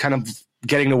and kind of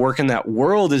getting to work in that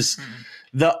world is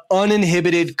the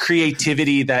uninhibited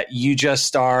creativity that you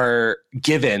just are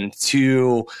given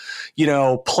to,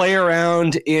 play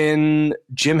around in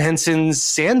Jim Henson's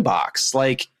sandbox.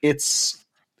 Like, it's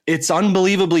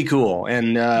unbelievably cool.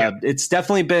 And it's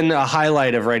definitely been a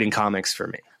highlight of writing comics for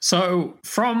me. So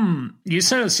you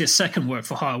said it's your second work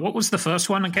for hire. What was the first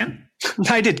one again?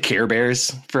 I did Care Bears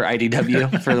for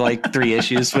IDW for like 3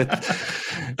 issues listeners,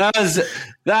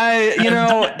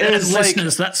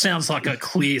 that sounds like a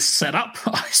clear setup.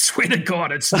 I swear to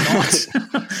God, it's not.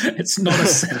 It's not a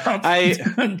setup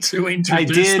to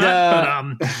introduce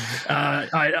that. But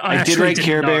I did write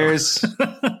Care Bears.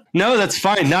 No, that's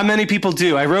fine. Not many people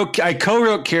do. I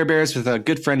co-wrote Care Bears with a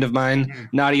good friend of mine,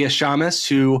 Nadia Shamus,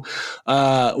 who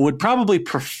would probably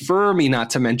prefer me not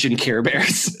to mention Care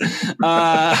Bears.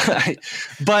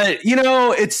 But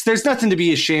there's nothing to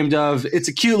be ashamed of. It's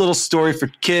a cute little story for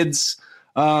kids.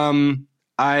 I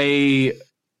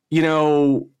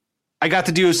got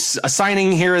to do a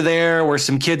signing here or there where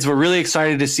some kids were really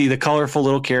excited to see the colorful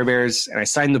little Care Bears, and I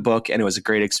signed the book, and it was a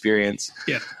great experience.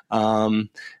 Yeah.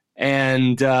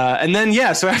 And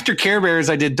then so after Care Bears,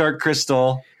 I did Dark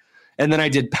Crystal, and then I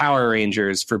did Power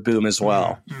Rangers for Boom as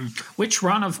well. Mm-hmm. Which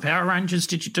run of Power Rangers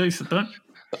did you do for Boom?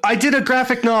 I did a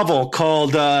graphic novel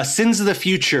called Sins of the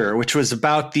Future, which was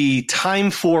about the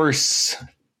Time Force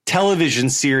television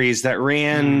series that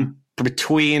ran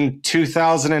between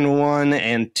 2001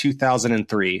 and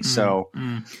 2003. So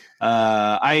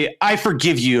I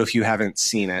forgive you if you haven't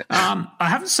seen it. I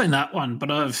haven't seen that one, but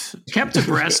I've kept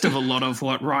abreast of a lot of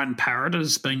what Ryan Parrott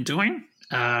has been doing.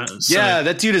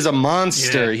 That dude is a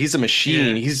monster. Yeah. He's a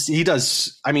machine. Yeah. He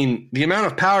does. I mean, the amount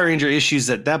of Power Ranger issues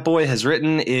that boy has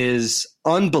written is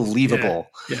unbelievable.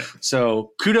 Yeah.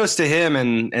 So kudos to him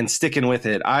and sticking with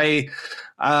it.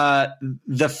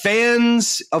 The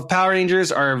fans of Power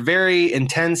Rangers are very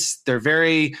intense. They're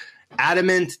very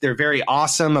adamant. They're very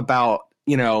awesome about,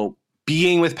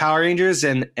 being with Power Rangers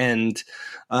and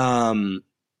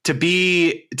to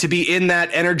be in that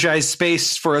energized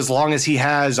space for as long as he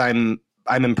has. I'm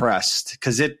impressed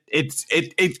because it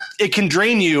can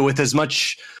drain you with as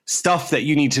much stuff that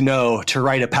you need to know to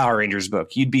write a Power Rangers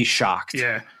book. You'd be shocked.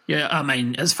 Yeah. Yeah, I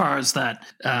mean, as far as that,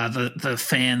 the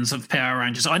fans of Power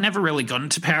Rangers, I never really got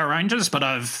into Power Rangers, but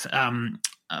I've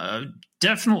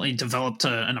definitely developed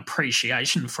an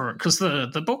appreciation for it, because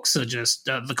the books are just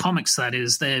the comics, that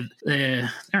is, they're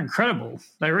incredible.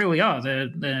 They really are. They're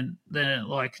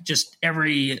like just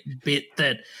every bit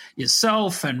that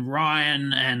yourself and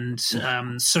Ryan and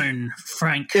soon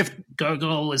Frank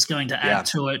Gogol is going to add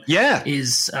to it. Yeah,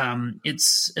 is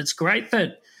it's great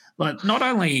that, like, not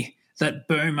only that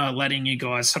Boom are letting you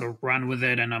guys sort of run with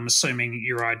it, and I'm assuming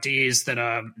your ideas that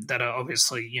are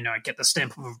obviously, you know, get the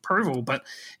stamp of approval, but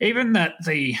even that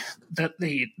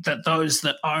those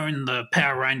that own the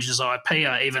Power Rangers IP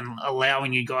are even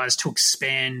allowing you guys to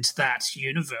expand that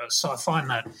universe. So I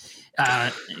find that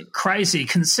crazy,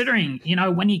 considering, you know,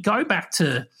 when you go back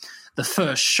to the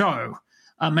first show.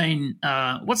 I mean,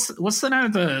 what's the name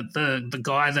of the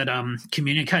guy that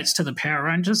communicates to the Power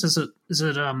Rangers? Is it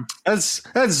that's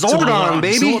Zordon,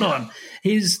 baby. Zordon.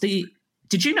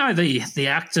 Did you know the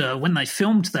actor, when they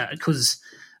filmed that, because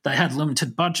they had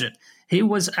limited budget, he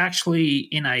was actually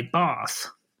in a bath.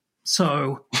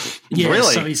 So yeah,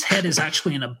 really? So his head is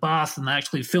actually in a bath, and they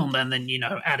actually filmed and then, you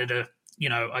know, added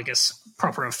I guess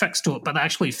proper effects to it, but they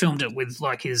actually filmed it with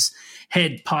like his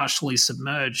head partially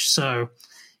submerged. So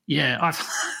yeah, I've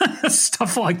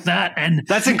stuff like that, and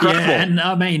that's incredible. Yeah, and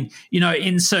I mean, you know,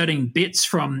 inserting bits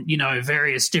from, you know,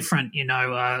 various different, you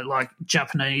know, like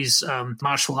Japanese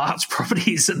martial arts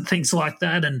properties and things like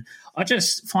that, and I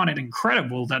just find it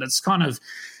incredible that it's kind of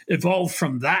evolved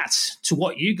from that to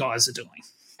what you guys are doing.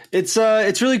 It's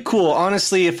really cool,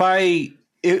 honestly. If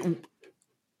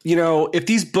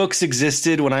these books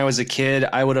existed when I was a kid,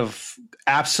 I would have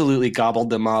absolutely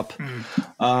gobbled them up.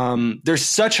 They're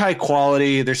such high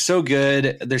quality. They're so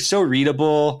good. They're so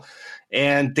readable,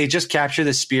 and they just capture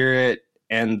the spirit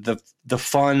and the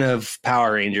fun of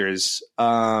Power Rangers,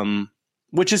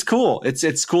 which is cool.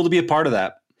 It's cool to be a part of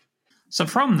that. So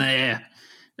from there,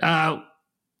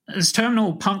 is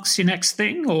Terminal Punks your next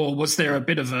thing, or was there a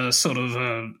bit of a sort of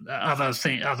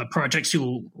other projects you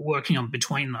were working on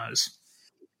between those?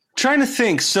 Trying to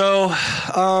think. So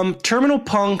Terminal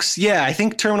Punks, yeah, I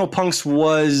think Terminal Punks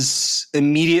was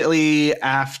immediately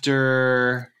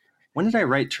after. When did I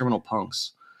write Terminal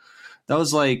Punks? That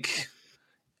was like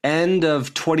end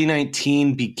of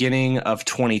 2019, beginning of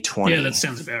 2020. Yeah, that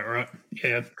sounds about right.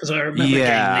 Yeah, because I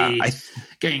remember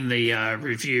getting the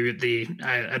review, the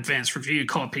advanced review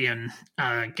copy, and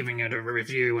giving it a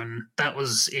review, and that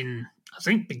was in, I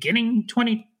think, beginning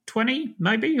 2020,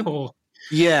 maybe, or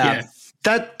yeah.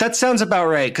 That sounds about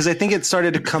right, because I think it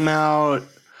started to come out.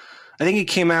 I think it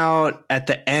came out at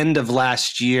the end of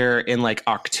last year in like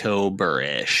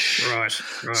October-ish. Right.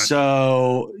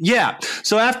 So yeah.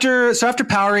 So after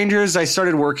Power Rangers, I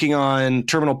started working on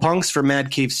Terminal Punks for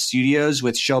Mad Cave Studios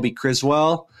with Shelby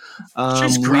Criswell.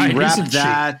 She's great, we wrapped isn't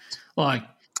that. She? Like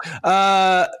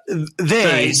and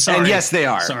yes, they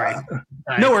are. Sorry.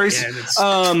 No worries.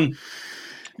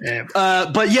 Yeah,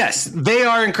 but yes, they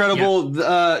are incredible.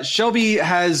 Yeah. Shelby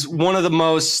has one of the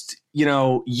most, you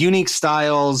know, unique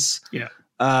styles. Yeah.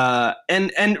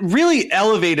 And really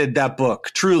elevated that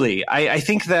book. Truly, I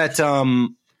think that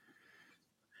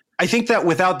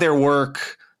without their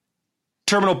work,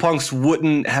 Terminal Punks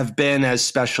wouldn't have been as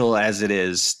special as it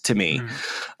is to me,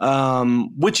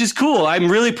 which is cool.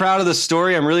 I'm really proud of the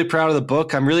story. I'm really proud of the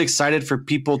book. I'm really excited for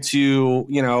people to,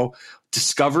 you know,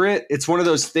 discover it. It's one of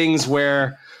those things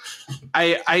where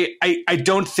I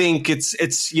don't think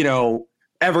it's you know,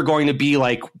 ever going to be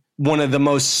like one of the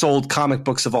most sold comic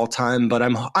books of all time, but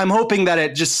I'm hoping that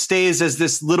it just stays as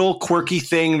this little quirky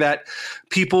thing that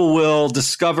people will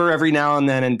discover every now and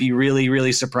then and be really,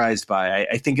 really surprised by.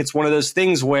 I think it's one of those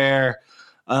things where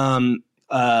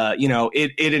you know,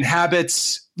 it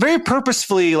inhabits very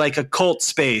purposefully like a cult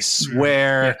space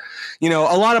where, you know,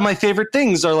 a lot of my favorite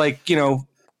things are like, you know,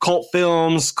 cult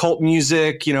films, cult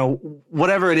music, you know,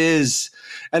 whatever it is.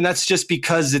 And that's just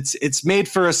because it's made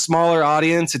for a smaller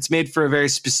audience. It's made for a very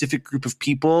specific group of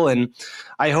people. And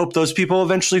I hope those people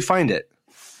eventually find it.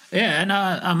 Yeah. And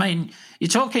I mean, you're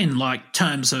talking like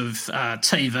terms of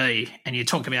TV, and you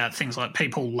talk about things like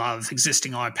people love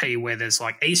existing IP where there's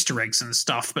like Easter eggs and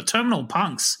stuff. But Terminal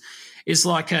Punks is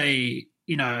like anyone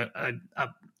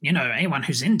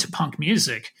who's into punk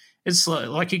music, it's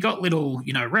like you got little,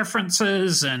 you know,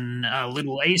 references and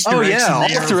little Easter eggs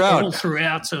in there all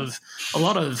throughout of a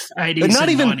lot of 80s and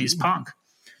 90s punk.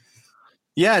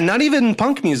 Yeah, not even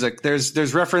punk music.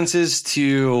 There's references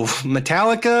to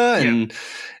Metallica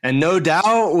and No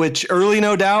Doubt, which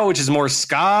is more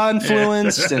ska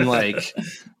influenced, and like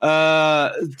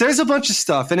there's a bunch of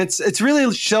stuff, and it's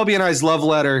really Shelby and I's love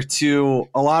letter to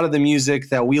a lot of the music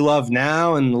that we love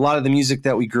now and a lot of the music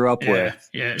that we grew up with.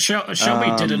 Yeah,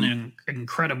 Shelby did an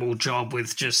incredible job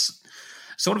with just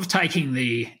sort of taking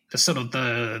the sort of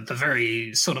the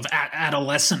very sort of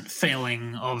adolescent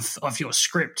feeling of your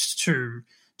script to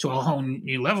a whole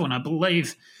new level. And I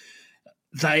believe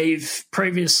they've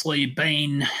previously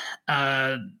been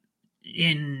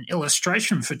in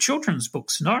illustration for children's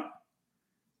books, no?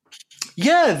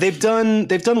 Yeah, they've done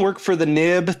work for the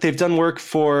Nib. They've done work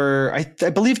for I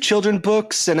believe children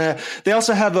books, and they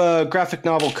also have a graphic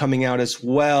novel coming out as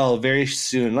well very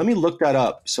soon. Let me look that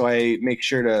up so I make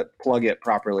sure to plug it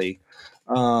properly.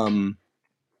 Continue.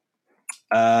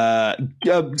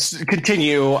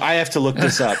 I have to look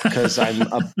this up because I'm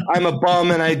a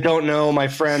bum and I don't know my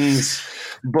friends'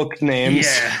 book names.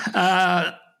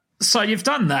 Yeah. So you've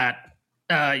done that.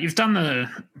 You've done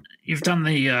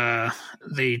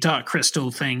the Dark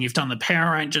Crystal thing. You've done the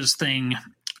Power Rangers thing.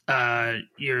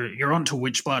 You're onto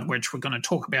Witchblood, which we're going to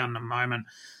talk about in a moment.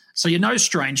 So you're no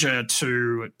stranger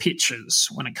to pitches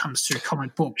when it comes to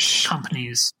comic book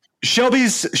companies.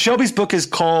 Shelby's book is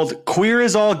called Queer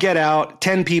as All Get Out,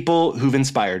 10 People Who've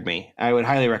Inspired Me. I would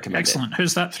highly recommend it. Excellent.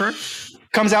 Who's that through?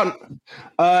 Comes out.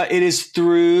 It is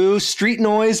through Street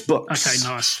Noise Books. Okay,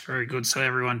 nice. Very good. So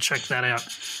everyone check that out.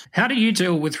 How do you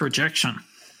deal with rejection?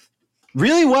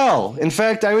 Really well. In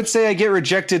fact, I would say I get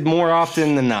rejected more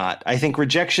often than not. I think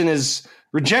rejection is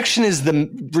like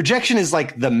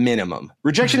the minimum.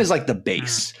 Rejection is like the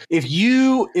base. If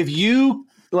you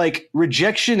like,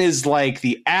 rejection is like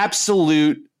the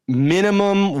absolute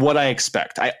minimum what I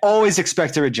expect. I always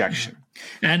expect a rejection.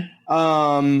 And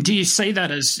do you see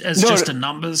that as just a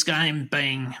numbers game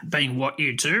being what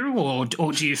you do, or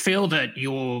do you feel that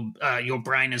your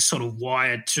brain is sort of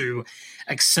wired to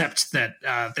accept that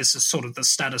this is sort of the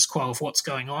status quo of what's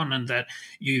going on, and that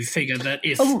you figure that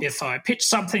if I pitch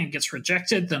something and gets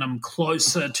rejected, then I'm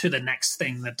closer to the next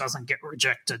thing that doesn't get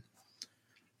rejected?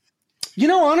 You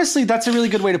know, honestly, that's a really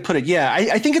good way to put it. Yeah,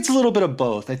 I think it's a little bit of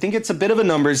both. I think it's a bit of a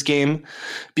numbers game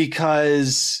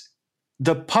because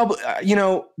the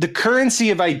currency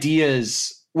of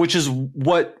ideas, which is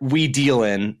what we deal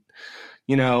in,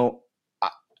 you know,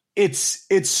 it's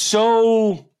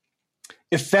so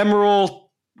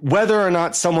ephemeral whether or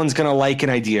not someone's going to like an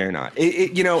idea or not.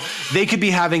 You know, they could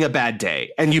be having a bad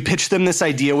day and you pitch them this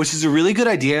idea, which is a really good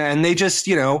idea, and they just,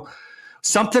 you know,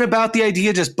 something about the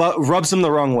idea just rubs them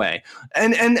the wrong way.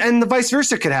 And the vice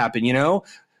versa could happen, you know.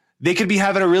 They could be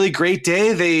having a really great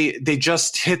day. They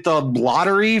just hit the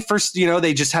lottery first, you know,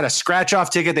 they just had a scratch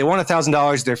off ticket. They won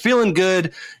 $1,000. They're feeling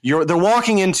good. They're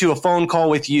walking into a phone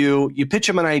call with you. You pitch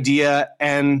them an idea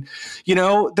and, you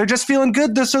know, they're just feeling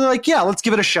good. So they're like, yeah, let's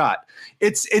give it a shot.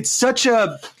 It's such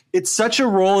a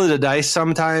roll of the dice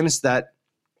sometimes that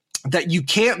you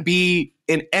can't be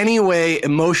in any way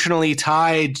emotionally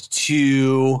tied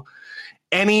to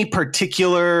any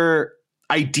particular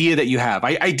idea that you have.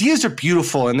 Ideas are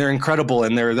beautiful and they're incredible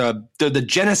and they're the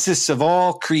genesis of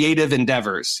all creative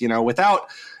endeavors. You know, without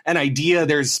an idea,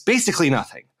 there's basically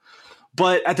nothing.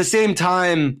 But at the same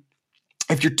time,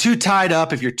 if you're too tied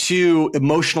up, if you're too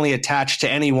emotionally attached to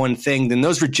any one thing, then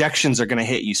those rejections are going to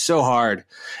hit you so hard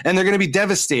and they're going to be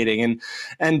devastating.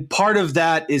 And part of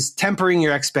that is tempering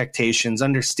your expectations,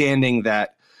 understanding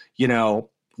that, you know,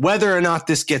 whether or not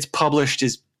this gets published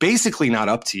is basically not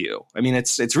up to you. I mean,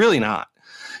 it's really not.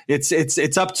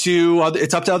 It's up to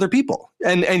other people,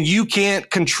 and you can't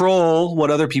control what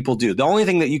other people do. The only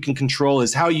thing that you can control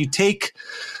is how you take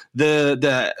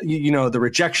the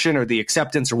rejection or the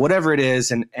acceptance or whatever it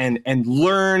is, and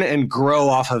learn and grow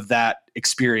off of that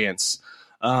experience.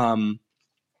 I've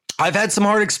had some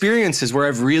hard experiences where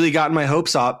I've really gotten my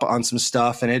hopes up on some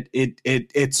stuff, and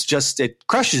it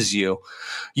crushes you.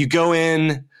 You go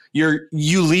in. You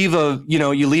leave a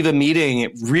meeting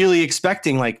really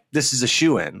expecting like this is a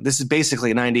shoo-in. This is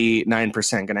basically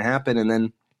 99% going to happen. And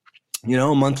then, you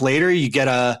know, a month later you get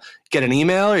an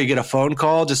email or you get a phone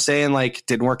call just saying like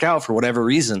didn't work out for whatever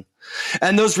reason.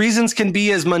 And those reasons can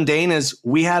be as mundane as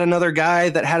we had another guy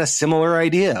that had a similar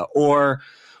idea, or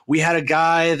we had a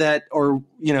guy that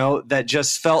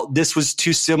just felt this was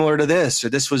too similar to this, or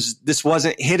this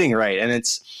wasn't hitting right. And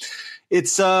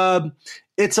it's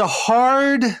a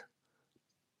hard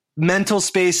mental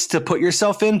space to put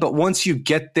yourself in, but once you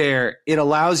get there, it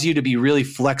allows you to be really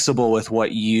flexible with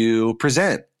what you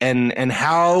present and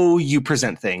how you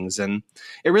present things. And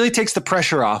it really takes the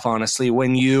pressure off, honestly,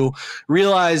 when you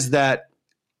realize that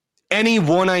any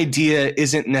one idea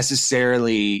isn't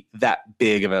necessarily that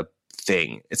big of a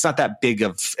thing. It's not not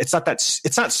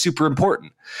super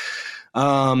important.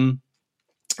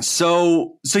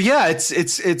 So yeah,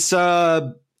 it's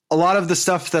a lot of the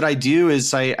stuff that I do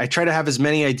is I try to have as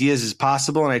many ideas as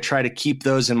possible, and I try to keep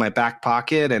those in my back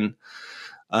pocket. And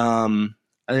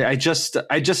I just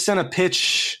sent a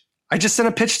pitch. I just sent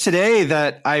a pitch today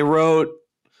that I wrote,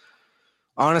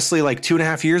 honestly, like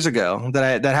 2.5 years ago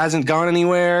that hasn't gone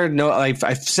anywhere. No, I've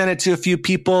sent it to a few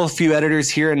people, a few editors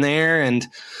here and there, and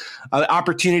an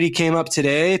opportunity came up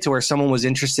today to where someone was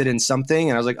interested in something,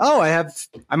 and I was like, oh,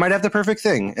 I might have the perfect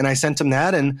thing, and I sent them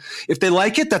that, and if they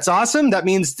like it, that's awesome. That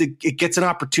means it gets an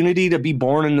opportunity to be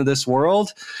born into this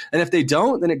world, and if they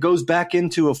don't, then it goes back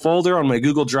into a folder on my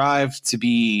Google Drive to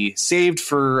be saved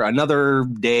for another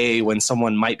day when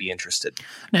someone might be interested.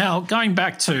 Now, going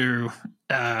back to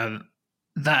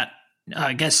that,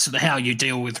 I guess, how you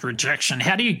deal with rejection,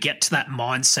 how do you get to that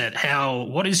mindset?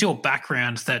 What is your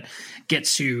background that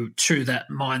gets you to that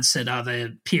mindset? Are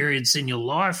there periods in your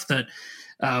life that,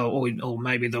 or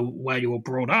maybe the way you were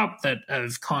brought up that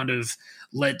have kind of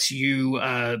led to you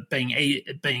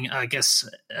being, I guess,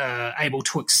 able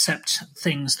to accept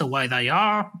things the way they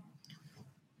are?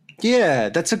 Yeah,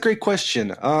 that's a great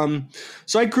question.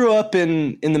 So I grew up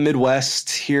in the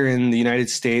Midwest here in the United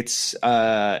States,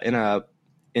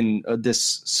 in this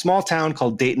small town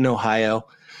called Dayton, Ohio.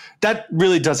 That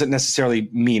really doesn't necessarily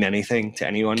mean anything to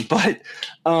anyone, but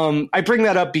I bring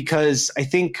that up because I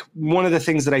think one of the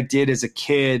things that I did as a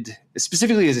kid,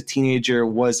 specifically as a teenager,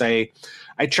 was I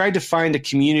tried to find a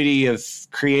community of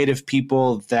creative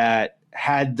people that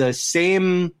had the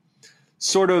same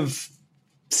sort of,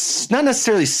 not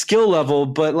necessarily skill level,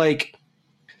 but like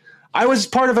I was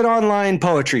part of an online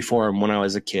poetry forum when I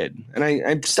was a kid, and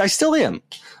I still am.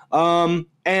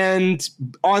 And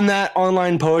on that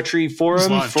online poetry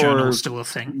forum, live journal still a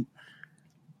thing?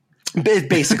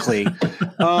 Basically.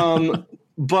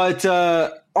 But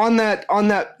on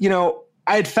that, you know,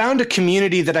 I had found a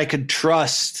community that I could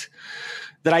trust,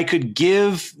 that I could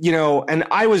give, you know, and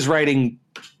I was writing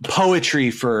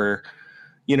poetry for,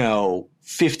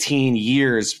 15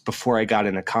 years before I got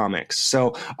into comics.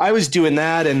 So I was doing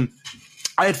that, and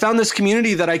I had found this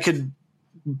community that I could,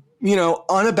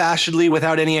 unabashedly,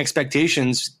 without any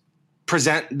expectations,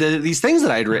 present these things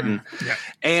that I had written. Yeah.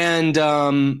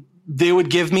 And they would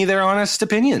give me their honest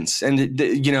opinions. And,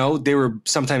 they were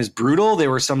sometimes brutal. They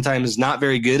were sometimes not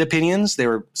very good opinions. They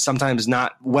were sometimes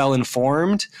not well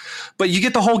informed. But you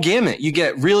get the whole gamut. You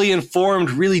get really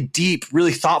informed, really deep,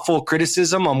 really thoughtful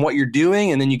criticism on what you're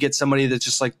doing. And then you get somebody that's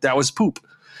just like, that was poop.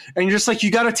 And you're just like,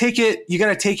 you got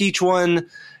to take each one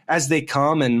as they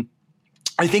come. And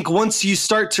I think once you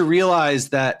start to realize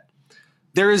that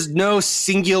there is no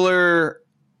singular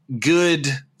good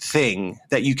thing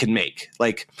that you can make,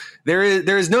 like there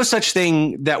is no such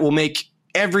thing that will make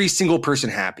every single person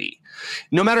happy,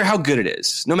 no matter how good it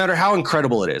is, no matter how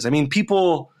incredible it is. I mean,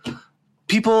 people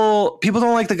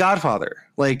don't like The Godfather.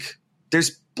 Like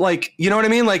there's like, you know what I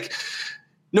mean? Like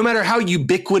no matter how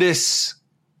ubiquitous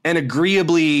and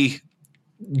agreeably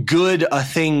good a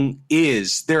thing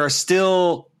is, there are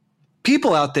still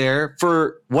people out there,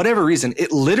 for whatever reason,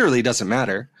 it literally doesn't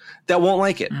matter, that won't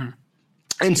like it.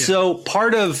 And so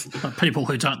part of people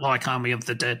who don't like Army of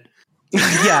the Dead.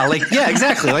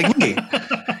 Exactly. Like me,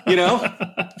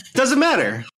 doesn't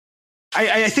matter.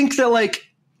 I think that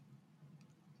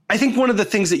I think one of the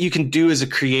things that you can do as a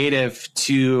creative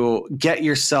to get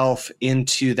yourself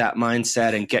into that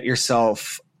mindset and get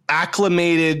yourself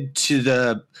acclimated to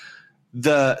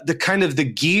the kind of the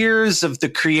gears of the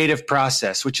creative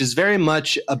process, which is very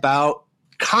much about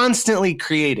constantly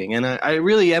creating. And I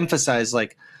really emphasize,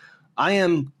 like, I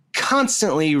am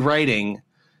constantly writing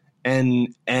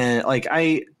and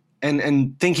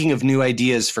thinking of new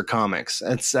ideas for comics.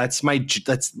 It's my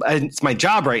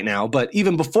job right now. But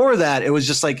even before that, it was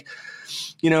just like,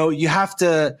 you have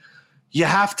to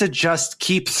just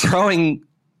keep throwing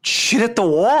shit at the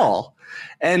wall.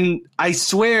 And I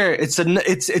swear it's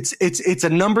a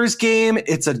numbers game.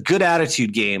 It's a good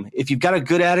attitude game. If you've got a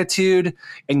good attitude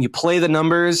and you play the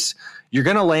numbers, you're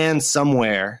going to land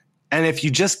somewhere. And if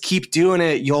you just keep doing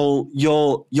it,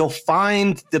 you'll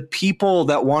find the people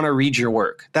that want to read your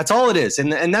work. That's all it is.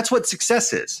 And that's what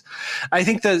success is. I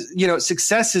think that,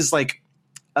 success is like,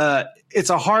 it's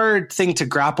a hard thing to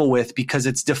grapple with because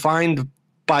it's defined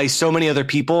by so many other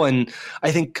people. And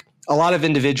I think a lot of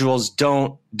individuals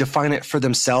don't define it for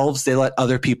themselves. They let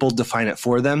other people define it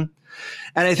for them.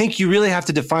 And I think you really have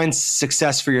to define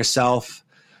success for yourself.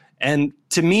 And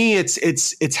to me, it's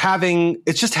just having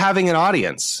an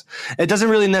audience. It doesn't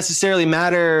really necessarily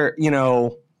matter,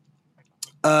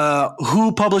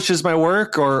 who publishes my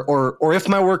work or if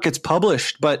my work gets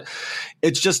published, but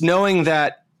it's just knowing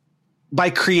that by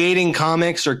creating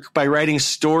comics or by writing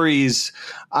stories,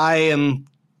 I am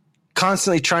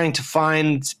constantly trying to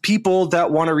find people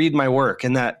that want to read my work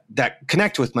and that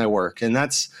connect with my work. And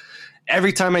that's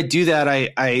every time I do that,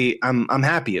 I'm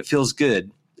happy. It feels good.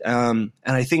 And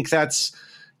I think that's,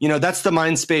 that's the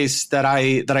mind space that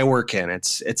I work in.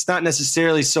 It's not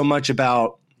necessarily so much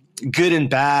about good and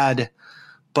bad,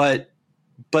 but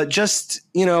just,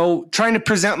 trying to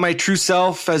present my true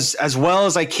self as well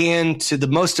as I can to the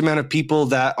most amount of people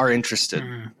that are interested.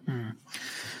 Mm-hmm.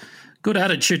 Good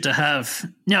attitude to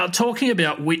have. Now, talking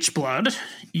about Witchblood,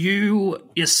 you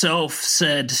yourself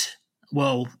said,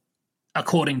 well,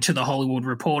 according to the Hollywood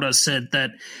Reporter, said that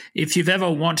if you've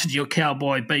ever wanted your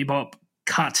Cowboy Bebop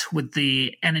cut with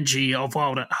the energy of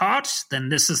Wild at Heart, then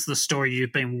this is the story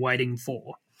you've been waiting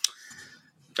for.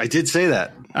 I did say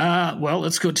that. Well,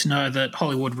 it's good to know that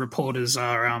Hollywood reporters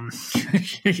are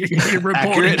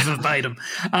reporting verbatim.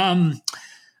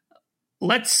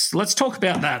 Let's talk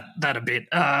about that a bit.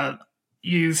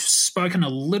 You've spoken a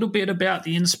little bit about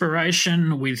the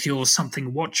inspiration with your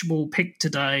Something Watchable pick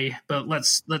today, but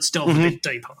let's delve a bit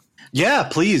deeper. Yeah,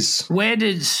 please. Where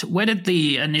did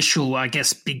the initial, I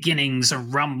guess, beginnings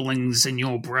and rumblings in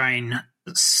your brain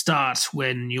start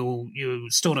when you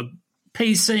sort of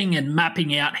piecing and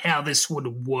mapping out how this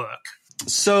would work?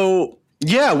 So,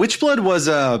 yeah,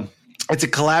 Witchblood it's a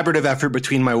collaborative effort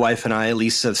between my wife and I,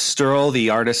 Lisa Sturl, the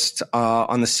artist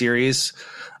on the series,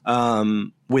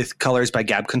 with colors by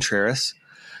Gab Contreras.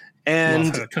 And,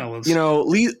 love her colors.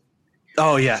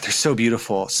 Oh yeah, they're so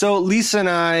beautiful. So Lisa and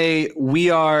I,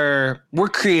 we're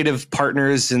creative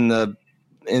partners in the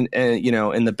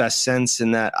best sense,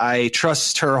 in that I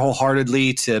trust her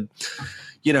wholeheartedly to,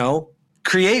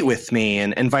 create with me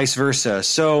and vice versa.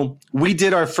 So we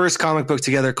did our first comic book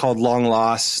together called Long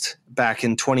Lost back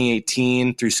in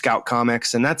 2018 through Scout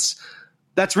Comics. And that's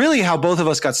really how both of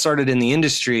us got started in the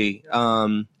industry,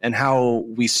 and how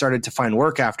we started to find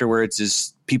work afterwards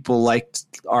is people liked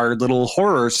our little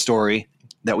horror story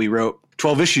that we wrote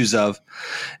 12 issues of.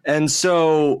 And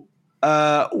so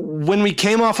when we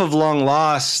came off of Long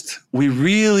Lost, we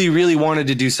really, really wanted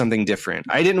to do something different.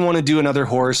 I didn't want to do another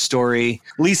horror story.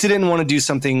 Lisa didn't want to do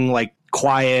something like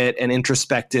quiet and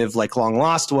introspective like Long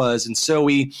Lost was. And so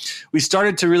we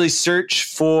started to really search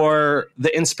for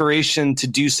the inspiration to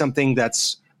do something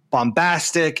that's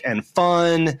bombastic and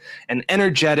fun and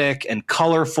energetic and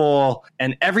colorful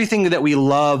and everything that we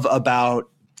love about,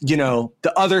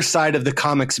 the other side of the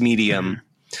comics medium.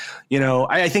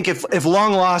 I think if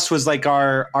Long Lost was like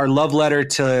our love letter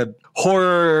to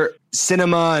horror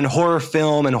cinema and horror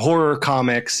film and horror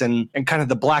comics and kind of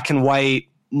the black and white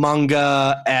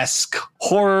manga-esque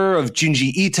horror of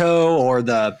Junji Ito or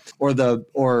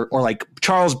like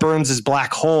Charles Burns's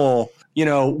Black Hole,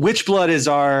 Witchblood is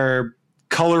our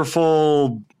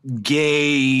colorful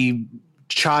gay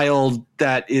child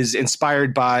that is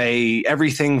inspired by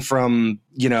everything from,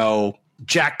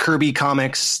 Jack Kirby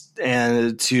comics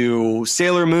and to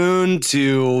Sailor Moon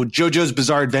to JoJo's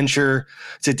Bizarre Adventure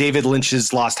to David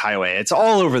Lynch's Lost Highway. It's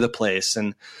all over the place.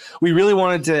 And we really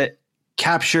wanted to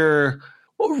capture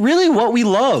really what we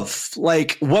love,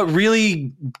 like what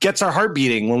really gets our heart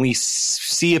beating when we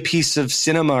see a piece of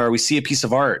cinema or we see a piece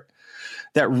of art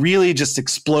that really just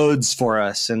explodes for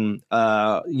us. And,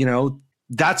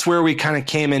 that's where we kind of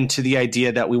came into the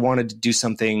idea that we wanted to do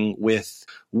something with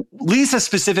Lisa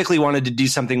specifically wanted to do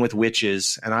something with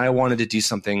witches, and I wanted to do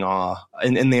something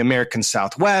in the American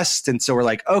Southwest. And so we're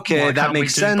like, okay, that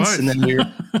makes sense. Both? And then we're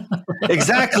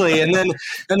exactly. And then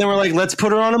we're like, let's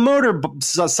put her on a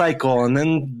motorcycle. And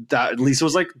then Lisa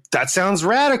was like, that sounds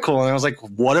radical. And I was like,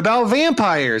 what about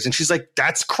vampires? And she's like,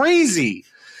 that's crazy.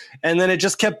 And then it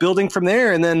just kept building from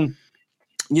there. And then,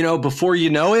 before you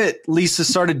know it, Lisa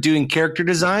started doing character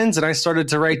designs and I started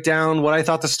to write down what I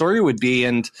thought the story would be.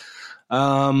 And,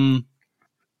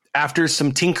 after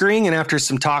some tinkering and after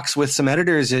some talks with some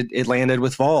editors, it landed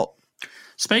with Vault.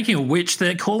 Speaking of which,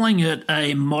 they're calling it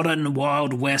a modern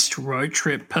Wild West road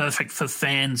trip, perfect for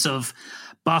fans of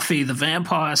Buffy the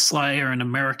Vampire Slayer and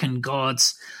American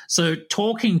Gods. So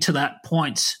talking to that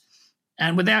point,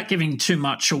 and without giving too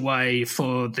much away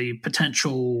for the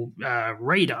potential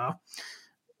reader,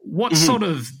 what sort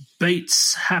of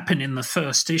beats happen in the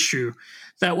first issue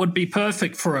that would be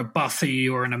perfect for a Buffy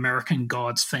or an American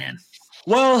Gods fan?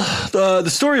 Well, the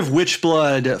story of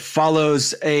Witchblood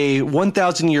follows a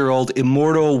 1,000-year-old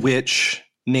immortal witch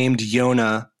named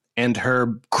Yona and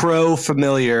her crow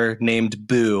familiar named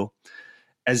Boo,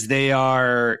 as they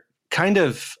are kind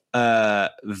of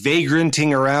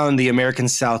vagranting around the American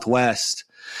Southwest.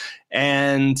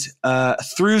 And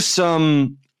through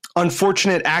some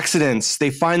unfortunate accidents, they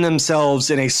find themselves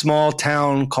in a small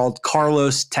town called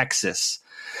Carlos, Texas.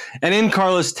 And in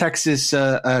Carlos, Texas,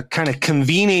 a kind of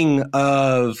convening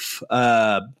of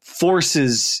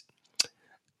forces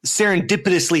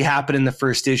serendipitously happen in the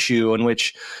first issue, in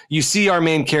which you see our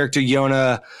main character,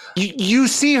 Yona. You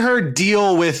see her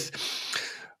deal with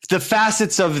the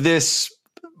facets of this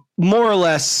more or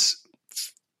less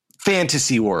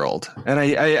fantasy world. And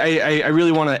I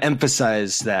really want to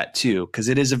emphasize that too, because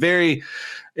it's a very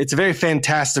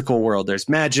fantastical world. There's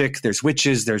magic, there's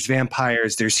witches, there's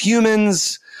vampires, there's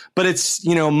humans, but it's,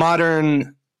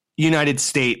 modern United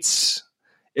States.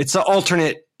 It's an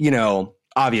alternate,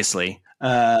 obviously.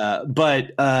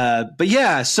 But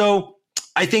yeah, so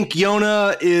I think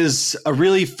Yona is a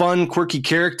really fun, quirky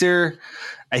character.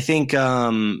 I think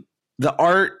the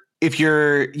art, if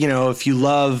you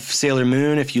love Sailor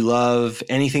Moon, if you love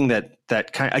anything that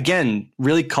kind of, again,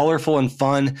 really colorful and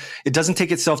fun, it doesn't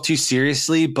take itself too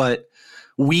seriously, but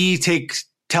we take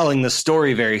telling the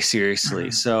story very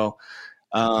seriously. So,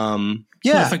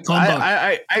 yeah, perfect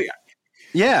combo.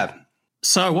 Yeah.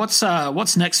 So what's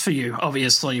next for you?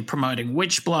 Obviously promoting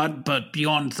Witchblood, but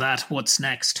beyond that, what's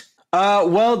next?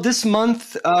 Well, this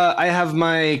month I have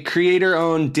my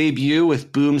creator-owned debut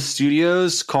with Boom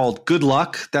Studios called Good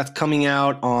Luck. That's coming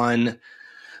out on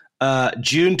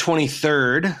June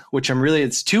 23rd,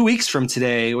 it's 2 weeks from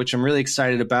today, which I'm really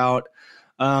excited about.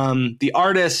 The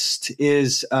artist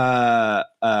is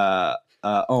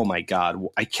oh my God,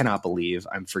 I cannot believe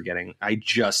I'm forgetting. I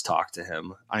just talked to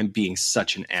him. I'm being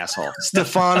such an asshole.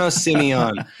 Stefano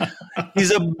Simeon.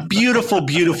 He's a beautiful,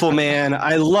 beautiful man.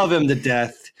 I love him to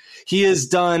death. He has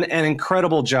done an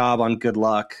incredible job on Good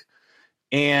Luck.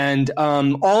 And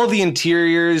all of the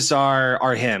interiors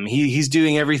are him. He's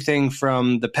doing everything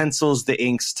from the pencils, the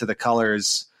inks, to the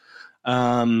colors.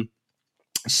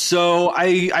 So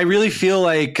I really feel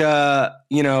like,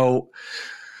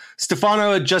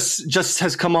 Stefano just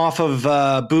has come off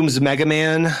of Boom's Mega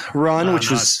Man run, which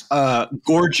was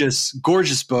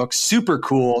gorgeous book, super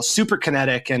cool, super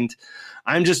kinetic. And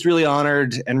I'm just really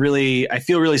honored and I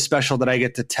feel really special that I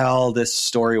get to tell this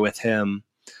story with him.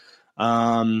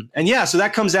 And yeah, so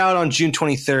that comes out on June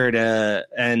 23rd.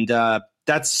 And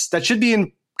that should be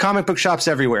in comic book shops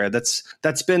everywhere. That's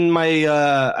been my,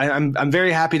 I'm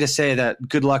very happy to say that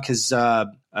Good Luck has,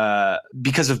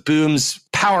 because of Boom's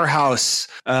powerhouse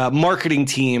marketing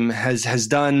team has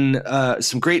done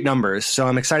some great numbers. So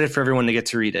I'm excited for everyone to get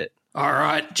to read it. All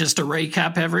right, just to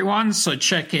recap, everyone. So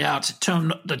check out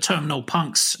the Terminal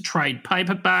Punks trade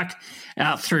paperback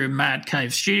out through Mad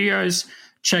Cave Studios.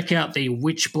 Check out the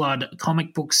Witchblood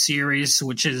comic book series,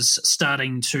 which is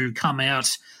starting to come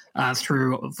out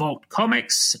through Vault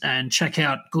Comics. And check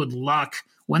out Good Luck.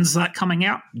 When's that coming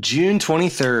out? June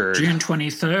 23rd. June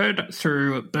 23rd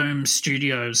through Boom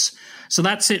Studios. So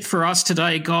that's it for us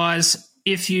today, guys.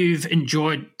 If you've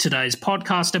enjoyed today's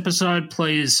podcast episode,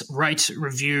 please rate,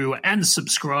 review, and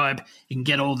subscribe. You can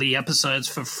get all the episodes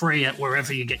for free at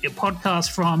wherever you get your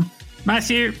podcast from.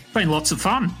 Matthew, been lots of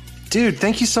fun. Dude,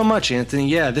 thank you so much, Anthony.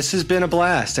 Yeah, this has been a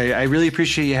blast. I really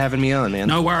appreciate you having me on, man.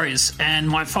 No worries. And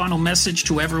my final message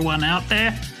to everyone out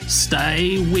there,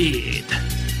 stay weird.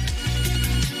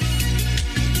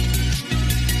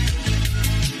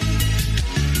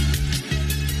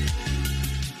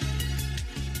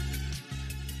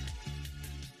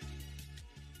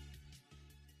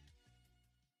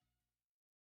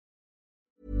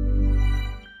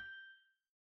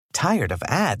 Tired of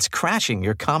ads crashing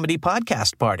your comedy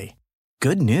podcast party?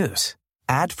 Good news.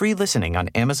 Ad-free listening on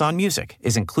Amazon Music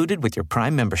is included with your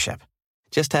Prime membership.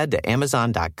 Just head to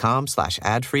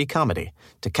amazon.com/ad-free comedy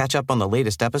to catch up on the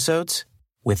latest episodes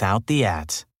without the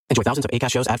ads. Enjoy thousands of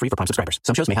Acast shows ad-free for Prime subscribers.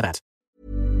 Some shows may have ads.